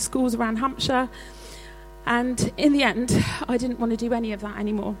mentors in schools around Hampshire. And in the end, I didn't want to do any of that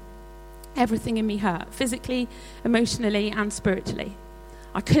anymore. Everything in me hurt, physically, emotionally, and spiritually.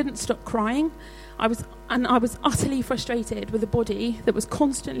 I couldn't stop crying. I was utterly frustrated with a body that was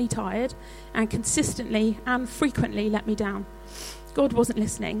constantly tired and consistently and frequently let me down. God wasn't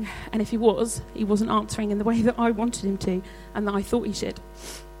listening, and if he wasn't answering in the way that I wanted him to and that I thought he should.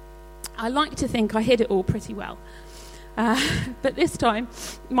 I like to think I hid it all pretty well. But this time,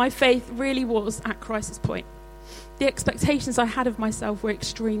 my faith really was at crisis point. The expectations I had of myself were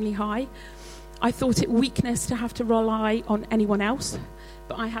extremely high. I thought it weakness to have to rely on anyone else,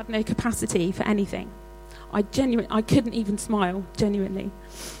 but I had no capacity for anything. I couldn't even smile, genuinely.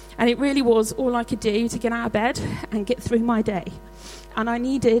 And it really was all I could do to get out of bed and get through my day. And I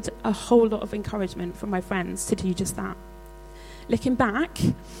needed a whole lot of encouragement from my friends to do just that. Looking back,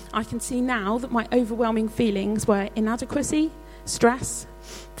 I can see now that my overwhelming feelings were inadequacy, stress,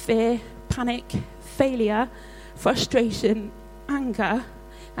 fear, panic, failure, frustration, anger,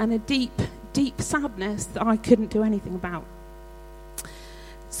 and a deep, deep sadness that I couldn't do anything about.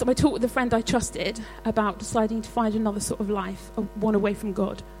 So I talked with a friend I trusted about deciding to find another sort of life, one away from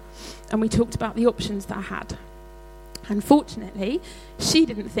God. And we talked about the options that I had. Unfortunately, she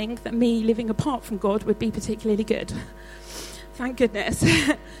didn't think that me living apart from God would be particularly good. Thank goodness.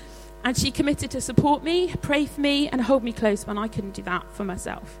 And she committed to support me, pray for me, and hold me close when I couldn't do that for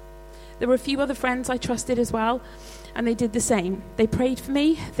myself. There were a few other friends I trusted as well, and they did the same. They prayed for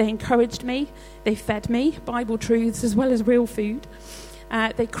me, they encouraged me, they fed me, Bible truths as well as real food.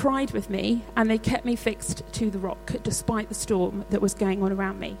 They cried with me, and they kept me fixed to the rock, despite the storm that was going on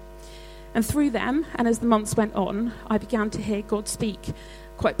around me. And through them, and as the months went on, I began to hear God speak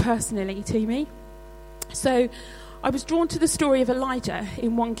quite personally to me. So I was drawn to the story of Elijah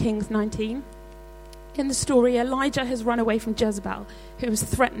in 1 Kings 19. In the story, Elijah has run away from Jezebel, who has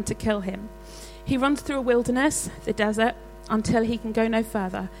threatened to kill him. He runs through a wilderness, the desert, until he can go no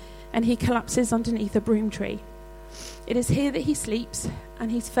further, and he collapses underneath a broom tree. It is here that he sleeps,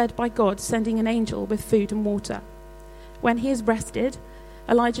 and he's fed by God, sending an angel with food and water. When he is rested,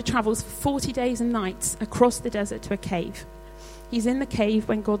 Elijah travels for 40 days and nights across the desert to a cave. He's in the cave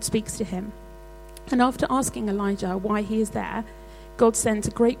when God speaks to him. And after asking Elijah why he is there, God sends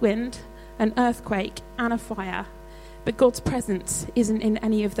a great wind, an earthquake, and a fire. But God's presence isn't in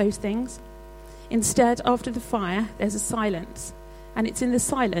any of those things. Instead, after the fire, there's a silence. And it's in the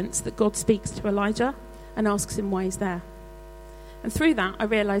silence that God speaks to Elijah and asks him why he's there. And through that, I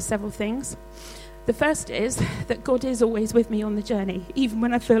realised several things. The first is that God is always with me on the journey, even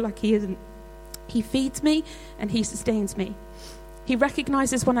when I feel like he isn't. He feeds me and he sustains me. He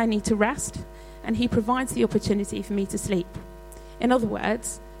recognises when I need to rest, and he provides the opportunity for me to sleep. In other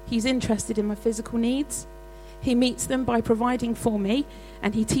words, he's interested in my physical needs. He meets them by providing for me,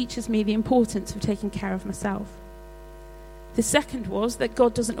 and he teaches me the importance of taking care of myself. The second was that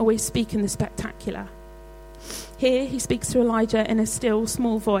God doesn't always speak in the spectacular. Here he speaks to Elijah in a still,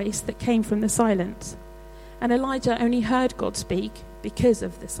 small voice that came from the silence. And Elijah only heard God speak because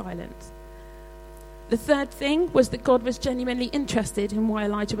of the silence. The third thing was that God was genuinely interested in why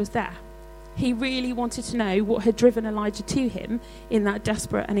Elijah was there. He really wanted to know what had driven Elijah to him in that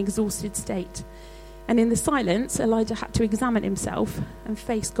desperate and exhausted state. And in the silence, Elijah had to examine himself and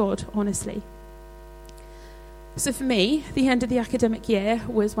face God honestly. So for me, the end of the academic year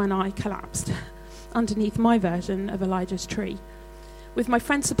was when I collapsed underneath my version of Elijah's tree. With my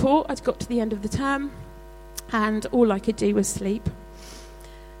friend's support, I'd got to the end of the term, and all I could do was sleep.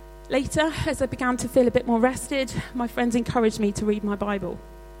 Later, as I began to feel a bit more rested, my friends encouraged me to read my Bible,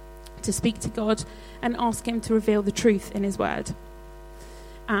 to speak to God and ask him to reveal the truth in his word.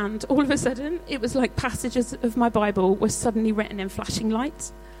 And all of a sudden, it was like passages of my Bible were suddenly written in flashing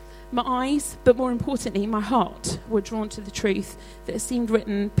lights. My eyes, but more importantly, my heart, were drawn to the truth that seemed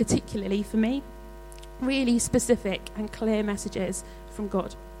written particularly for me. Really specific and clear messages from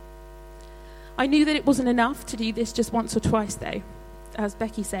God. I knew that it wasn't enough to do this just once or twice, though. As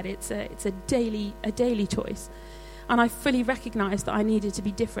Becky said, it's a daily choice. And I fully recognised that I needed to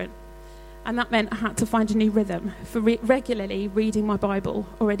be different. And that meant I had to find a new rhythm for regularly reading my Bible,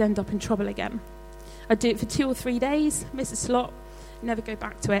 or I'd end up in trouble again. I'd do it for 2 or 3 days, miss a slot, never go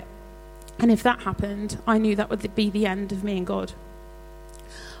back to it. And if that happened, I knew that would be the end of me and God.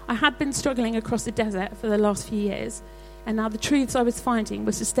 I had been struggling across the desert for the last few years, and now the truths I was finding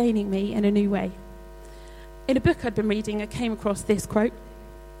were sustaining me in a new way. In a book I'd been reading, I came across this quote.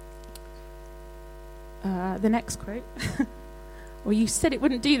 The next quote. Well, you said it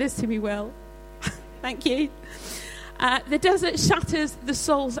wouldn't do this to me, Will. Thank you. The desert shatters the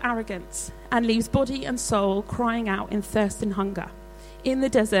soul's arrogance and leaves body and soul crying out in thirst and hunger. In the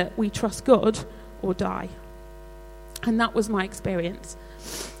desert, we trust God or die. And that was my experience.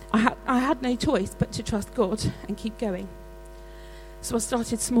 I had no choice but to trust God and keep going. So I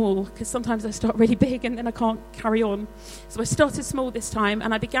started small, because sometimes I start really big and then I can't carry on. So I started small this time,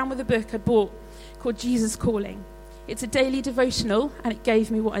 and I began with a book I bought called Jesus Calling. It's a daily devotional, and it gave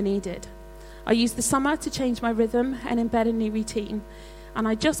me what I needed. I used the summer to change my rhythm and embed a new routine. And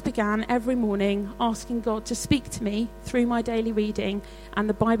I just began every morning asking God to speak to me through my daily reading and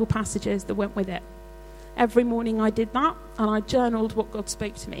the Bible passages that went with it. Every morning I did that, and I journaled what God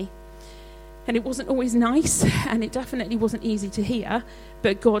spoke to me. And it wasn't always nice, and it definitely wasn't easy to hear,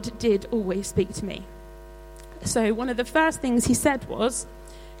 but God did always speak to me. So one of the first things he said was,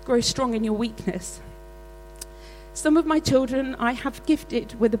 grow strong in your weakness. Some of my children I have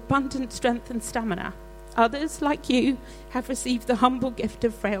gifted with abundant strength and stamina. Others, like you, have received the humble gift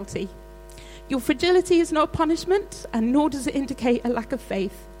of frailty. Your fragility is not a punishment, and nor does it indicate a lack of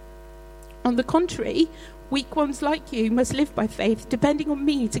faith. On the contrary, weak ones like you must live by faith, depending on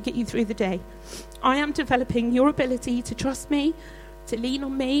me to get you through the day. I am developing your ability to trust me, to lean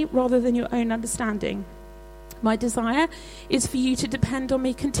on me, rather than your own understanding. My desire is for you to depend on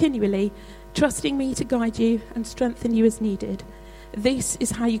me continually, trusting me to guide you and strengthen you as needed. This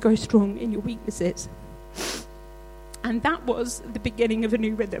is how you grow strong in your weaknesses. And that was the beginning of a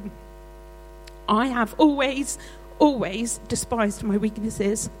new rhythm. I have always despised my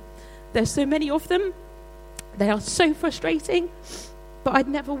weaknesses. There's so many of them. They are so frustrating, but I'd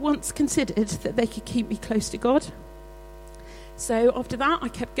never once considered that they could keep me close to God. So after that, I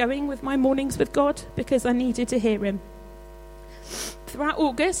kept going with my mornings with God because I needed to hear him. Throughout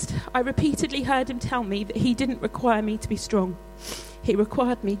August, I repeatedly heard him tell me that he didn't require me to be strong. He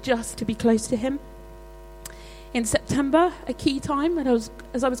required me just to be close to him. In September, a key time, and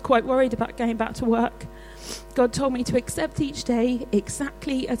as I was quite worried about going back to work, God told me to accept each day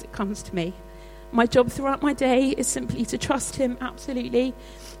exactly as it comes to me. My job throughout my day is simply to trust him absolutely,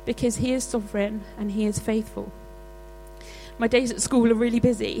 because he is sovereign and he is faithful. My days at school are really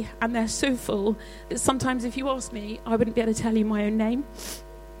busy, and they're so full that sometimes if you ask me, I wouldn't be able to tell you my own name.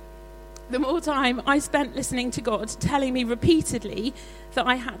 The more time I spent listening to God telling me repeatedly that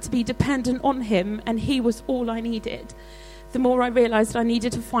I had to be dependent on him and he was all I needed, the more I realised I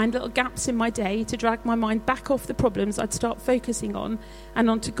needed to find little gaps in my day to drag my mind back off the problems I'd start focusing on and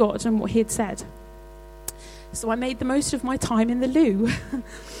onto God and what he had said. So I made the most of my time in the loo.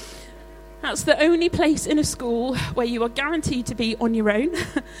 That's the only place in a school where you are guaranteed to be on your own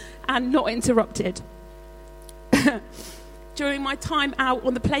and not interrupted. During my time out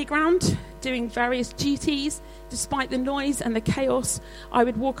on the playground, doing various duties, despite the noise and the chaos, I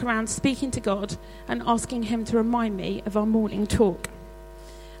would walk around speaking to God and asking him to remind me of our morning talk.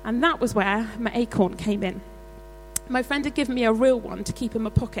 And that was where my acorn came in. My friend had given me a real one to keep in my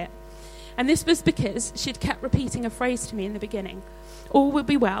pocket. And this was because she'd kept repeating a phrase to me in the beginning: all will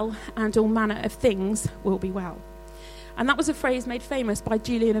be well and all manner of things will be well. And that was a phrase made famous by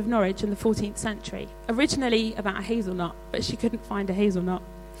Julian of Norwich in the 14th century, originally about a hazelnut, but she couldn't find a hazelnut.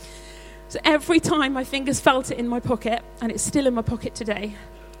 So every time my fingers felt it in my pocket, and it's still in my pocket today,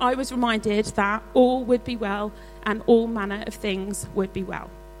 I was reminded that all would be well and all manner of things would be well.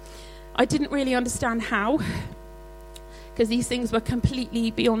 I didn't really understand how, because these things were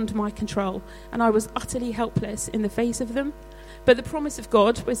completely beyond my control, and I was utterly helpless in the face of them. But the promise of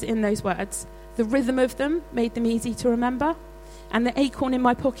God was in those words. The rhythm of them made them easy to remember, and the acorn in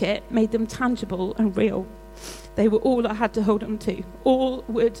my pocket made them tangible and real. They were all I had to hold on to. All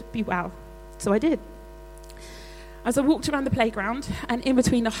would be well. So I did. As I walked around the playground, and in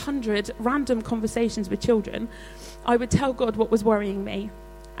between 100 random conversations with children, I would tell God what was worrying me.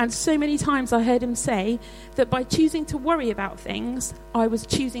 And so many times I heard him say that by choosing to worry about things, I was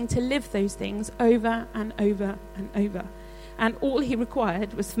choosing to live those things over and over and over. And all he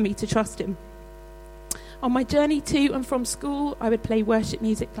required was for me to trust him. On my journey to and from school, I would play worship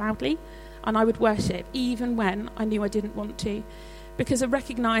music loudly, and I would worship even when I knew I didn't want to, because I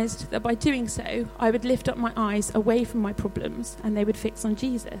recognised that by doing so, I would lift up my eyes away from my problems and they would fix on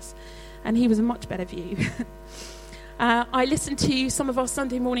Jesus. And he was a much better view. I listened to some of our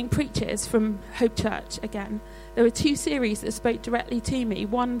Sunday morning preachers from Hope Church again. There were 2 series that spoke directly to me.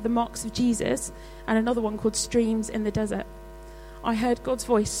 One, The Marks of Jesus, and another one called Streams in the Desert. I heard God's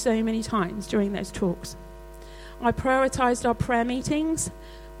voice so many times during those talks. I prioritised our prayer meetings.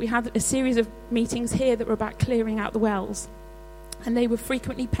 We had a series of meetings here that were about clearing out the wells. And they were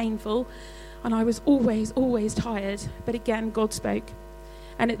frequently painful, and I was always tired. But again, God spoke.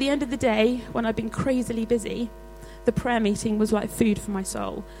 And at the end of the day, when I'd been crazily busy, the prayer meeting was like food for my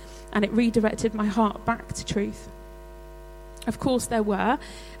soul, and it redirected my heart back to truth. Of course, there were,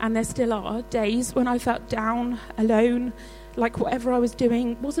 and there still are, days when I felt down, alone, like whatever I was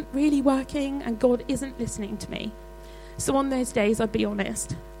doing wasn't really working and God isn't listening to me. So on those days, I'd be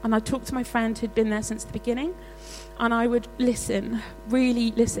honest, and I'd talk to my friend who'd been there since the beginning, and I would listen,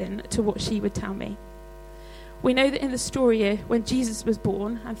 really listen to what she would tell me. We know that in the story when Jesus was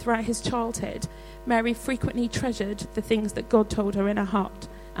born and throughout his childhood, Mary frequently treasured the things that God told her in her heart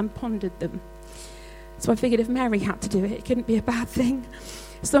and pondered them. So I figured if Mary had to do it, it couldn't be a bad thing.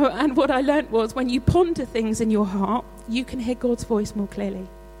 And what I learnt was when you ponder things in your heart, you can hear God's voice more clearly.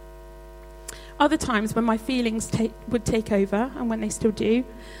 Other times when my feelings would take over, and when they still do,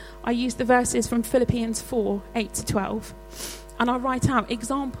 I use the verses from Philippians 4, 8-12, and I write out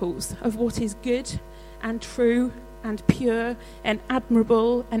examples of what is good and true and pure and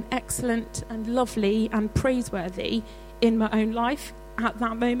admirable and excellent and lovely and praiseworthy in my own life at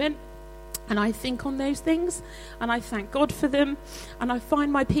that moment. And I think on those things, and I thank God for them, and I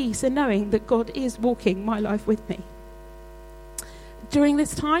find my peace in knowing that God is walking my life with me. During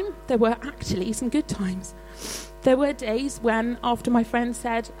this time, there were actually some good times. There were days when, after my friend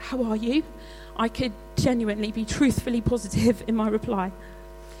said, "How are you?" I could genuinely be truthfully positive in my reply.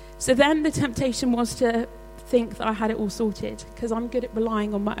 So then the temptation was to think that I had it all sorted, because I'm good at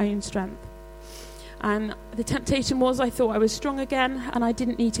relying on my own strength. And the temptation was I thought I was strong again and I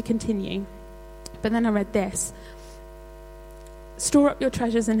didn't need to continue. But then I read this: "Store up your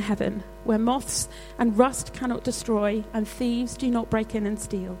treasures in heaven, where moths and rust cannot destroy, and thieves do not break in and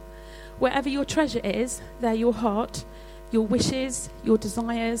steal. Wherever your treasure is, there your heart, your wishes, your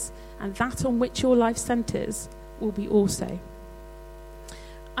desires, and that on which your life centres will be also."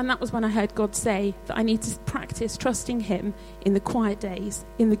 And that was when I heard God say that I need to practice trusting him in the quiet days,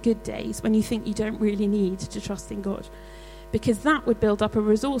 in the good days, when you think you don't really need to trust in God. Because that would build up a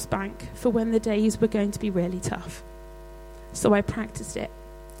resource bank for when the days were going to be really tough. So I practiced it.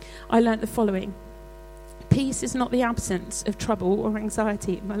 I learnt the following. Peace is not the absence of trouble or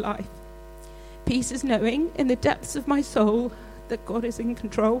anxiety in my life. Peace is knowing in the depths of my soul that God is in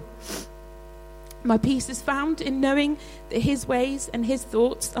control. My peace is found in knowing that his ways and his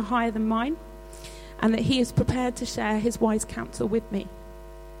thoughts are higher than mine, and that he is prepared to share his wise counsel with me.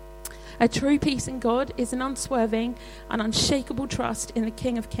 A true peace in God is an unswerving and unshakable trust in the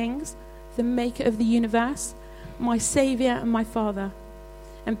King of Kings, the maker of the universe, my Saviour and my Father.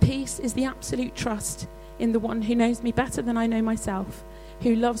 And peace is the absolute trust in the one who knows me better than I know myself,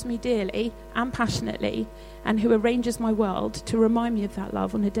 who loves me dearly and passionately, and who arranges my world to remind me of that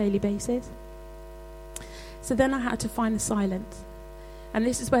love on a daily basis. So then I had to find the silence. And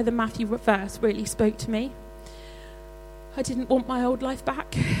this is where the Matthew verse really spoke to me. I didn't want my old life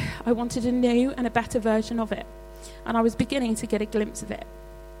back. I wanted a new and a better version of it. And I was beginning to get a glimpse of it.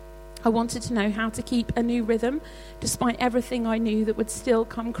 I wanted to know how to keep a new rhythm, despite everything I knew that would still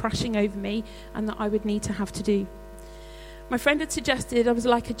come crashing over me and that I would need to have to do. My friend had suggested I was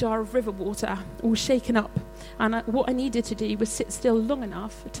like a jar of river water, all shaken up, and what I needed to do was sit still long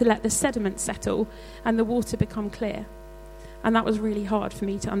enough to let the sediment settle and the water become clear. And that was really hard for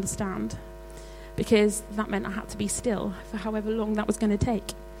me to understand, because that meant I had to be still for however long that was going to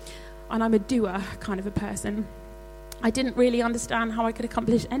take. And I'm a doer kind of a person. I didn't really understand how I could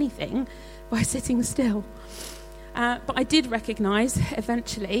accomplish anything by sitting still. But I did recognise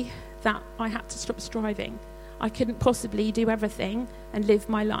eventually that I had to stop striving. I couldn't possibly do everything and live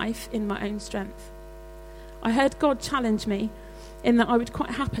my life in my own strength. I heard God challenge me in that I would quite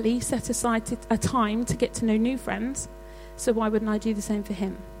happily set aside a time to get to know new friends, so why wouldn't I do the same for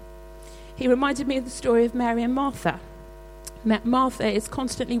him? He reminded me of the story of Mary and Martha. Martha is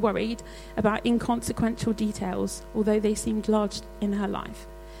constantly worried about inconsequential details, although they seemed large in her life.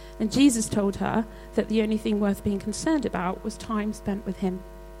 And Jesus told her that the only thing worth being concerned about was time spent with him.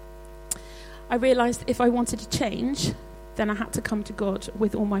 I realised if I wanted to change, then I had to come to God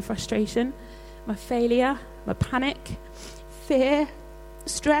with all my frustration, my failure, my panic, fear,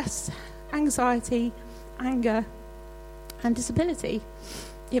 stress, anxiety, anger, and disability.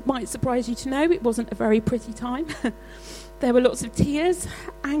 It might surprise you to know it wasn't a very pretty time. There were lots of tears,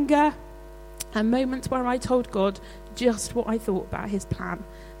 anger, and moments where I told God just what I thought about his plan,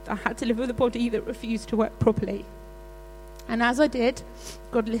 that I had to live with a body that refused to work properly. And as I did,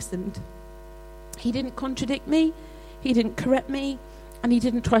 God listened. He didn't contradict me, he didn't correct me, and he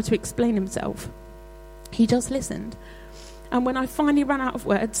didn't try to explain himself. He just listened. And when I finally ran out of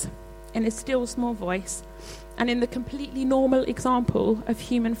words, in a still small voice, and in the completely normal example of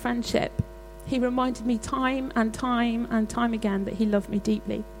human friendship, he reminded me time and time and time again that he loved me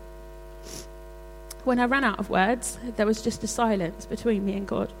deeply. When I ran out of words, there was just a silence between me and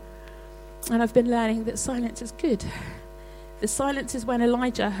God. And I've been learning that silence is good. The silence is when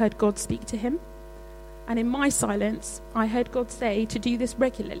Elijah heard God speak to him. And in my silence, I heard God say to do this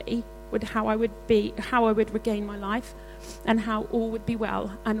regularly with how I would regain my life, and how all would be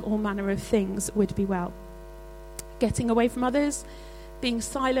well and all manner of things would be well. Getting away from others, being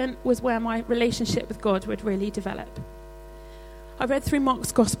silent was where my relationship with God would really develop. I read through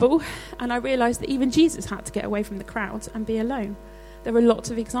Mark's Gospel and I realised that even Jesus had to get away from the crowd and be alone. There are lots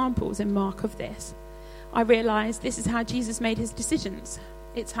of examples in Mark of this. I realised this is how Jesus made his decisions.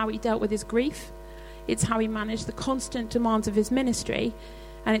 It's how he dealt with his grief. It's how he managed the constant demands of his ministry.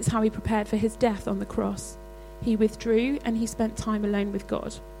 And it's how he prepared for his death on the cross. He withdrew and he spent time alone with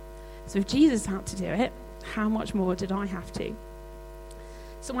God. So if Jesus had to do it, how much more did I have to?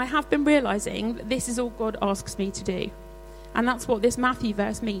 So I have been realising that this is all God asks me to do. And that's what this Matthew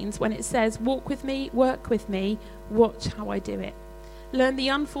verse means when it says, walk with me, work with me, watch how I do it. Learn the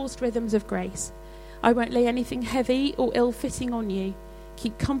unforced rhythms of grace. I won't lay anything heavy or ill-fitting on you.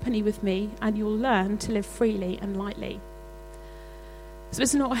 Keep company with me and you'll learn to live freely and lightly. So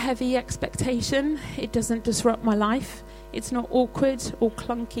it's not a heavy expectation. It doesn't disrupt my life. It's not awkward or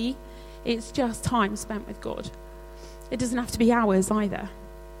clunky. It's just time spent with God. It doesn't have to be hours either.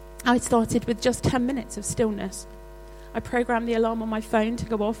 I started with just 10 minutes of stillness. I programmed the alarm on my phone to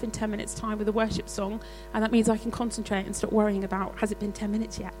go off in 10 minutes' time with a worship song, and that means I can concentrate and stop worrying about, has it been 10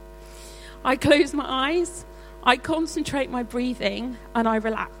 minutes yet? I close my eyes, I concentrate my breathing, and I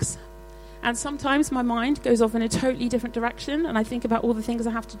relax. And sometimes my mind goes off in a totally different direction, and I think about all the things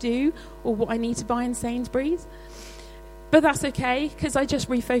I have to do or what I need to buy in Sainsbury's. But that's okay, because I just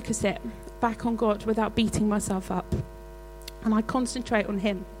refocus it back on God without beating myself up. and I concentrate on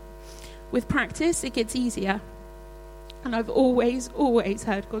him. With practice, it gets easier, and I've always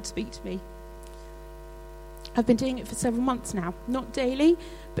heard God speak to me. I've been doing it for several months now, not daily,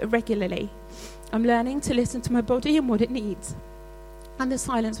 but regularly. I'm learning to listen to my body and what it needs, and the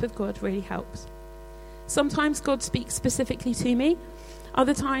silence with God really helps. Sometimes God speaks specifically to me.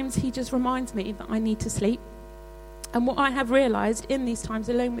 Other times he just reminds me that I need to sleep. And what I have realised in these times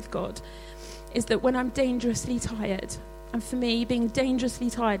alone with God is that when I'm dangerously tired, and for me, being dangerously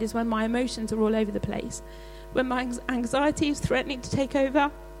tired is when my emotions are all over the place, when my anxiety is threatening to take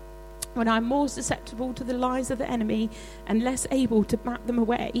over, when I'm more susceptible to the lies of the enemy and less able to bat them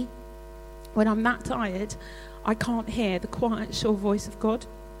away, when I'm that tired, I can't hear the quiet, sure voice of God.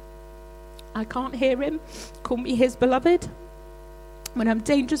 I can't hear him call me his beloved. When I'm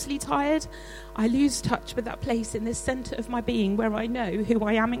dangerously tired, I lose touch with that place in the centre of my being where I know who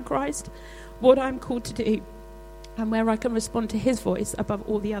I am in Christ, what I'm called to do, and where I can respond to his voice above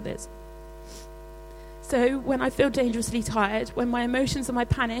all the others. So when I feel dangerously tired, when my emotions and my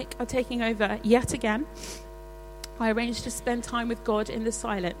panic are taking over yet again, I arrange to spend time with God in the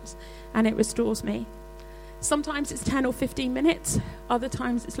silence, and it restores me. Sometimes it's 10 or 15 minutes, other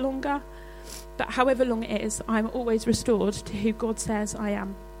times it's longer, but however long it is, I'm always restored to who God says I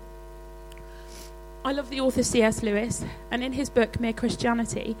am. I love the author C.S. Lewis, and in his book, Mere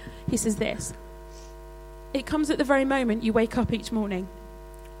Christianity, he says this: "It comes at the very moment you wake up each morning.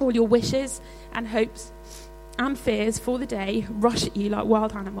 All your wishes and hopes and fears for the day rush at you like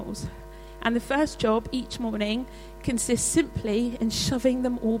wild animals. And the first job each morning consists simply in shoving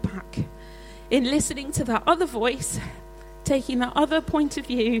them all back, in listening to that other voice, taking that other point of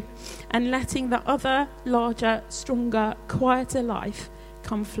view, and letting that other, larger, stronger, quieter life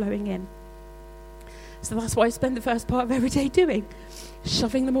come flowing in." So that's what I spend the first part of every day doing,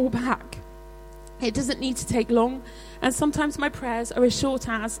 shoving them all back. It doesn't need to take long, and sometimes my prayers are as short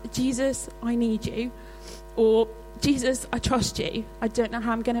as, "Jesus, I need you," or "Jesus, I trust you. I don't know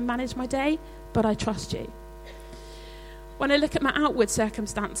how I'm going to manage my day, but I trust you." When I look at my outward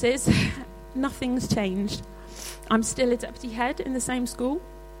circumstances, nothing's changed. I'm still a deputy head in the same school.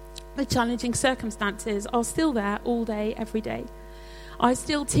 The challenging circumstances are still there all day, every day. I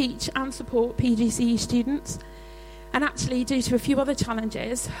still teach and support PGCE students, and actually, due to a few other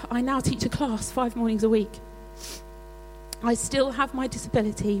challenges, I now teach a class 5 mornings a week. I still have my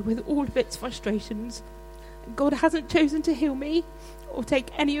disability with all of its frustrations. God hasn't chosen to heal me or take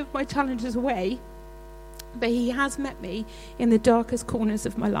any of my challenges away, but he has met me in the darkest corners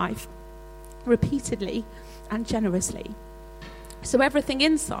of my life, repeatedly and generously. So everything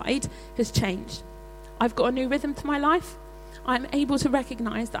inside has changed. I've got a new rhythm to my life. I'm able to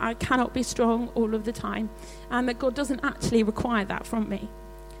recognise that I cannot be strong all of the time, and that God doesn't actually require that from me.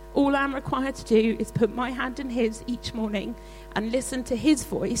 All I'm required to do is put my hand in his each morning and listen to his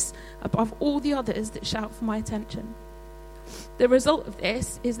voice above all the others that shout for my attention. The result of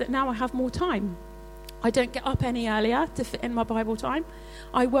this is that now I have more time. I don't get up any earlier to fit in my Bible time.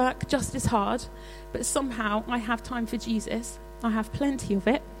 I work just as hard, but somehow I have time for Jesus. I have plenty of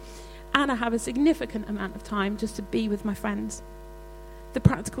it, and I have a significant amount of time just to be with my friends. The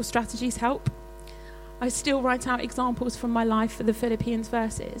practical strategies help. I still write out examples from my life for the Philippians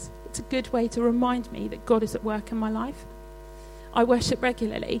verses. It's a good way to remind me that God is at work in my life. I worship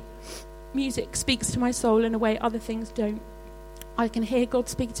regularly. Music speaks to my soul in a way other things don't. I can hear God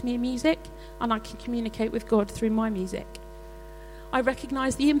speak to me in music, and I can communicate with God through my music. I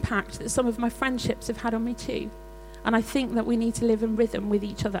recognise the impact that some of my friendships have had on me too, and I think that we need to live in rhythm with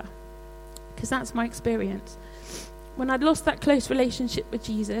each other, because that's my experience. When I'd lost that close relationship with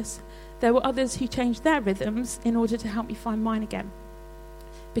Jesus, there were others who changed their rhythms in order to help me find mine again,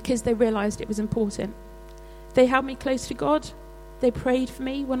 because they realised it was important. They held me close to God. They prayed for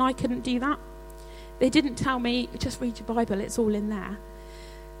me when I couldn't do that. They didn't tell me, "Just read your Bible, it's all in there."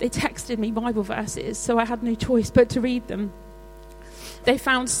 They texted me Bible verses, so I had no choice but to read them. They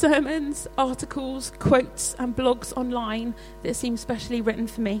found sermons, articles, quotes, and blogs online that seemed specially written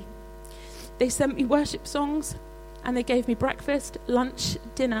for me. They sent me worship songs, and they gave me breakfast, lunch,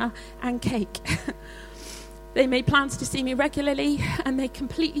 dinner, and cake. They made plans to see me regularly, and they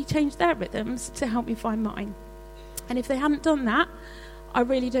completely changed their rhythms to help me find mine. And if they hadn't done that, I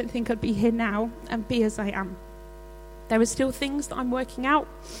really don't think I'd be here now and be as I am. There are still things that I'm working out.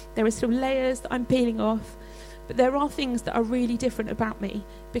 There are still layers that I'm peeling off. But there are things that are really different about me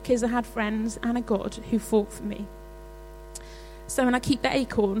because I had friends and a God who fought for me. So when I keep the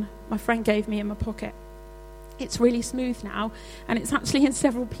acorn my friend gave me in my pocket, it's really smooth now, and it's actually in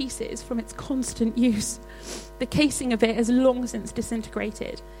several pieces from its constant use. The casing of it has long since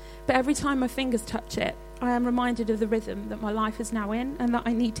disintegrated, But every time my fingers touch it, I am reminded of the rhythm that my life is now in and that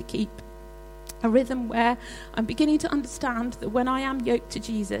I need to keep. A rhythm where I'm beginning to understand that when I am yoked to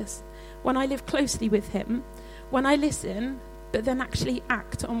Jesus, when I live closely with him, when I listen, but then actually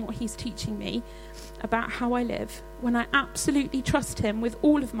act on what he's teaching me about how I live, when I absolutely trust him with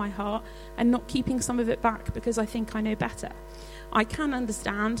all of my heart and not keeping some of it back because I think I know better, I can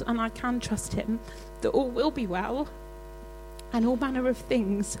understand and I can trust him that all will be well and all manner of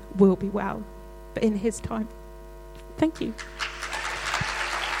things will be well, but in his time. Thank you.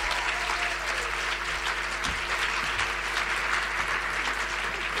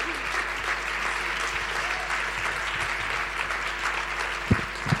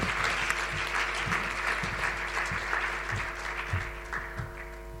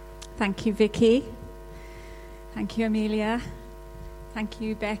 Thank you, Vicky. Thank you, Amelia. Thank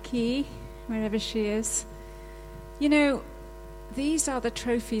you, Becky, wherever she is. You know, these are the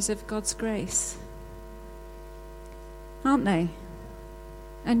trophies of God's grace, aren't they?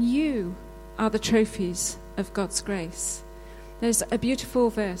 And you are the trophies of God's grace. There's a beautiful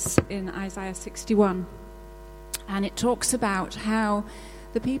verse in Isaiah 61, and it talks about how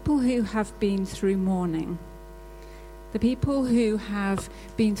the people who have been through mourning, the people who have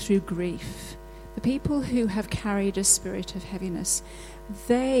been through grief, the people who have carried a spirit of heaviness,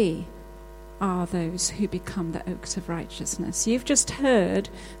 they are those who become the oaks of righteousness. You've just heard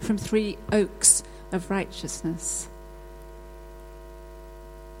from 3 oaks of righteousness.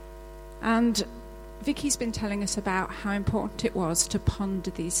 And Vicky's been telling us about how important it was to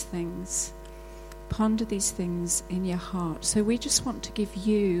ponder these things. Ponder these things in your heart. So we just want to give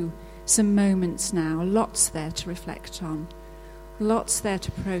you some moments now, lots there to reflect on, lots there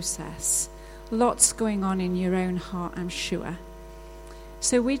to process, lots going on in your own heart, I'm sure.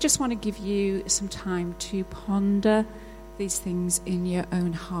 So we just want to give you some time to ponder these things in your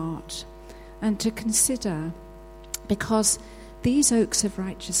own heart and to consider, because these oaks of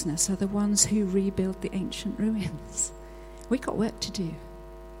righteousness are the ones who rebuild the ancient ruins. We've got work to do.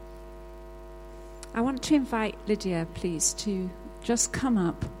 I want to invite Lydia, please, to just come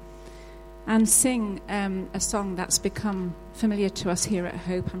up and sing a song that's become familiar to us here at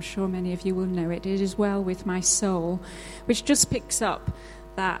Hope. I'm sure many of you will know it. It is Well With My Soul, which just picks up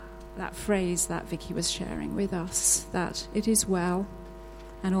that phrase that Vicky was sharing with us, that it is well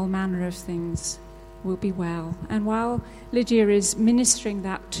and all manner of things will be well. And while Lydia is ministering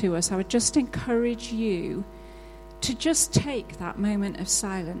that to us, I would just encourage you to just take that moment of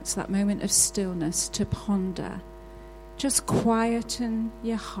silence, that moment of stillness to ponder. Just quieten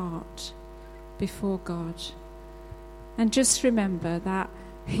your heart before God. And just remember that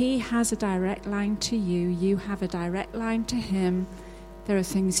he has a direct line to you. You have a direct line to him. There are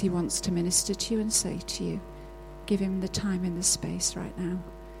things he wants to minister to you and say to you. Give him the time and the space right now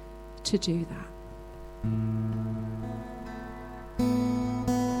to do that.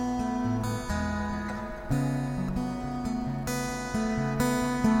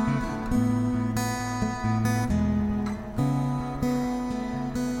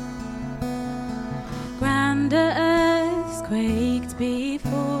 Grander earths quaked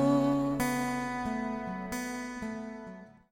before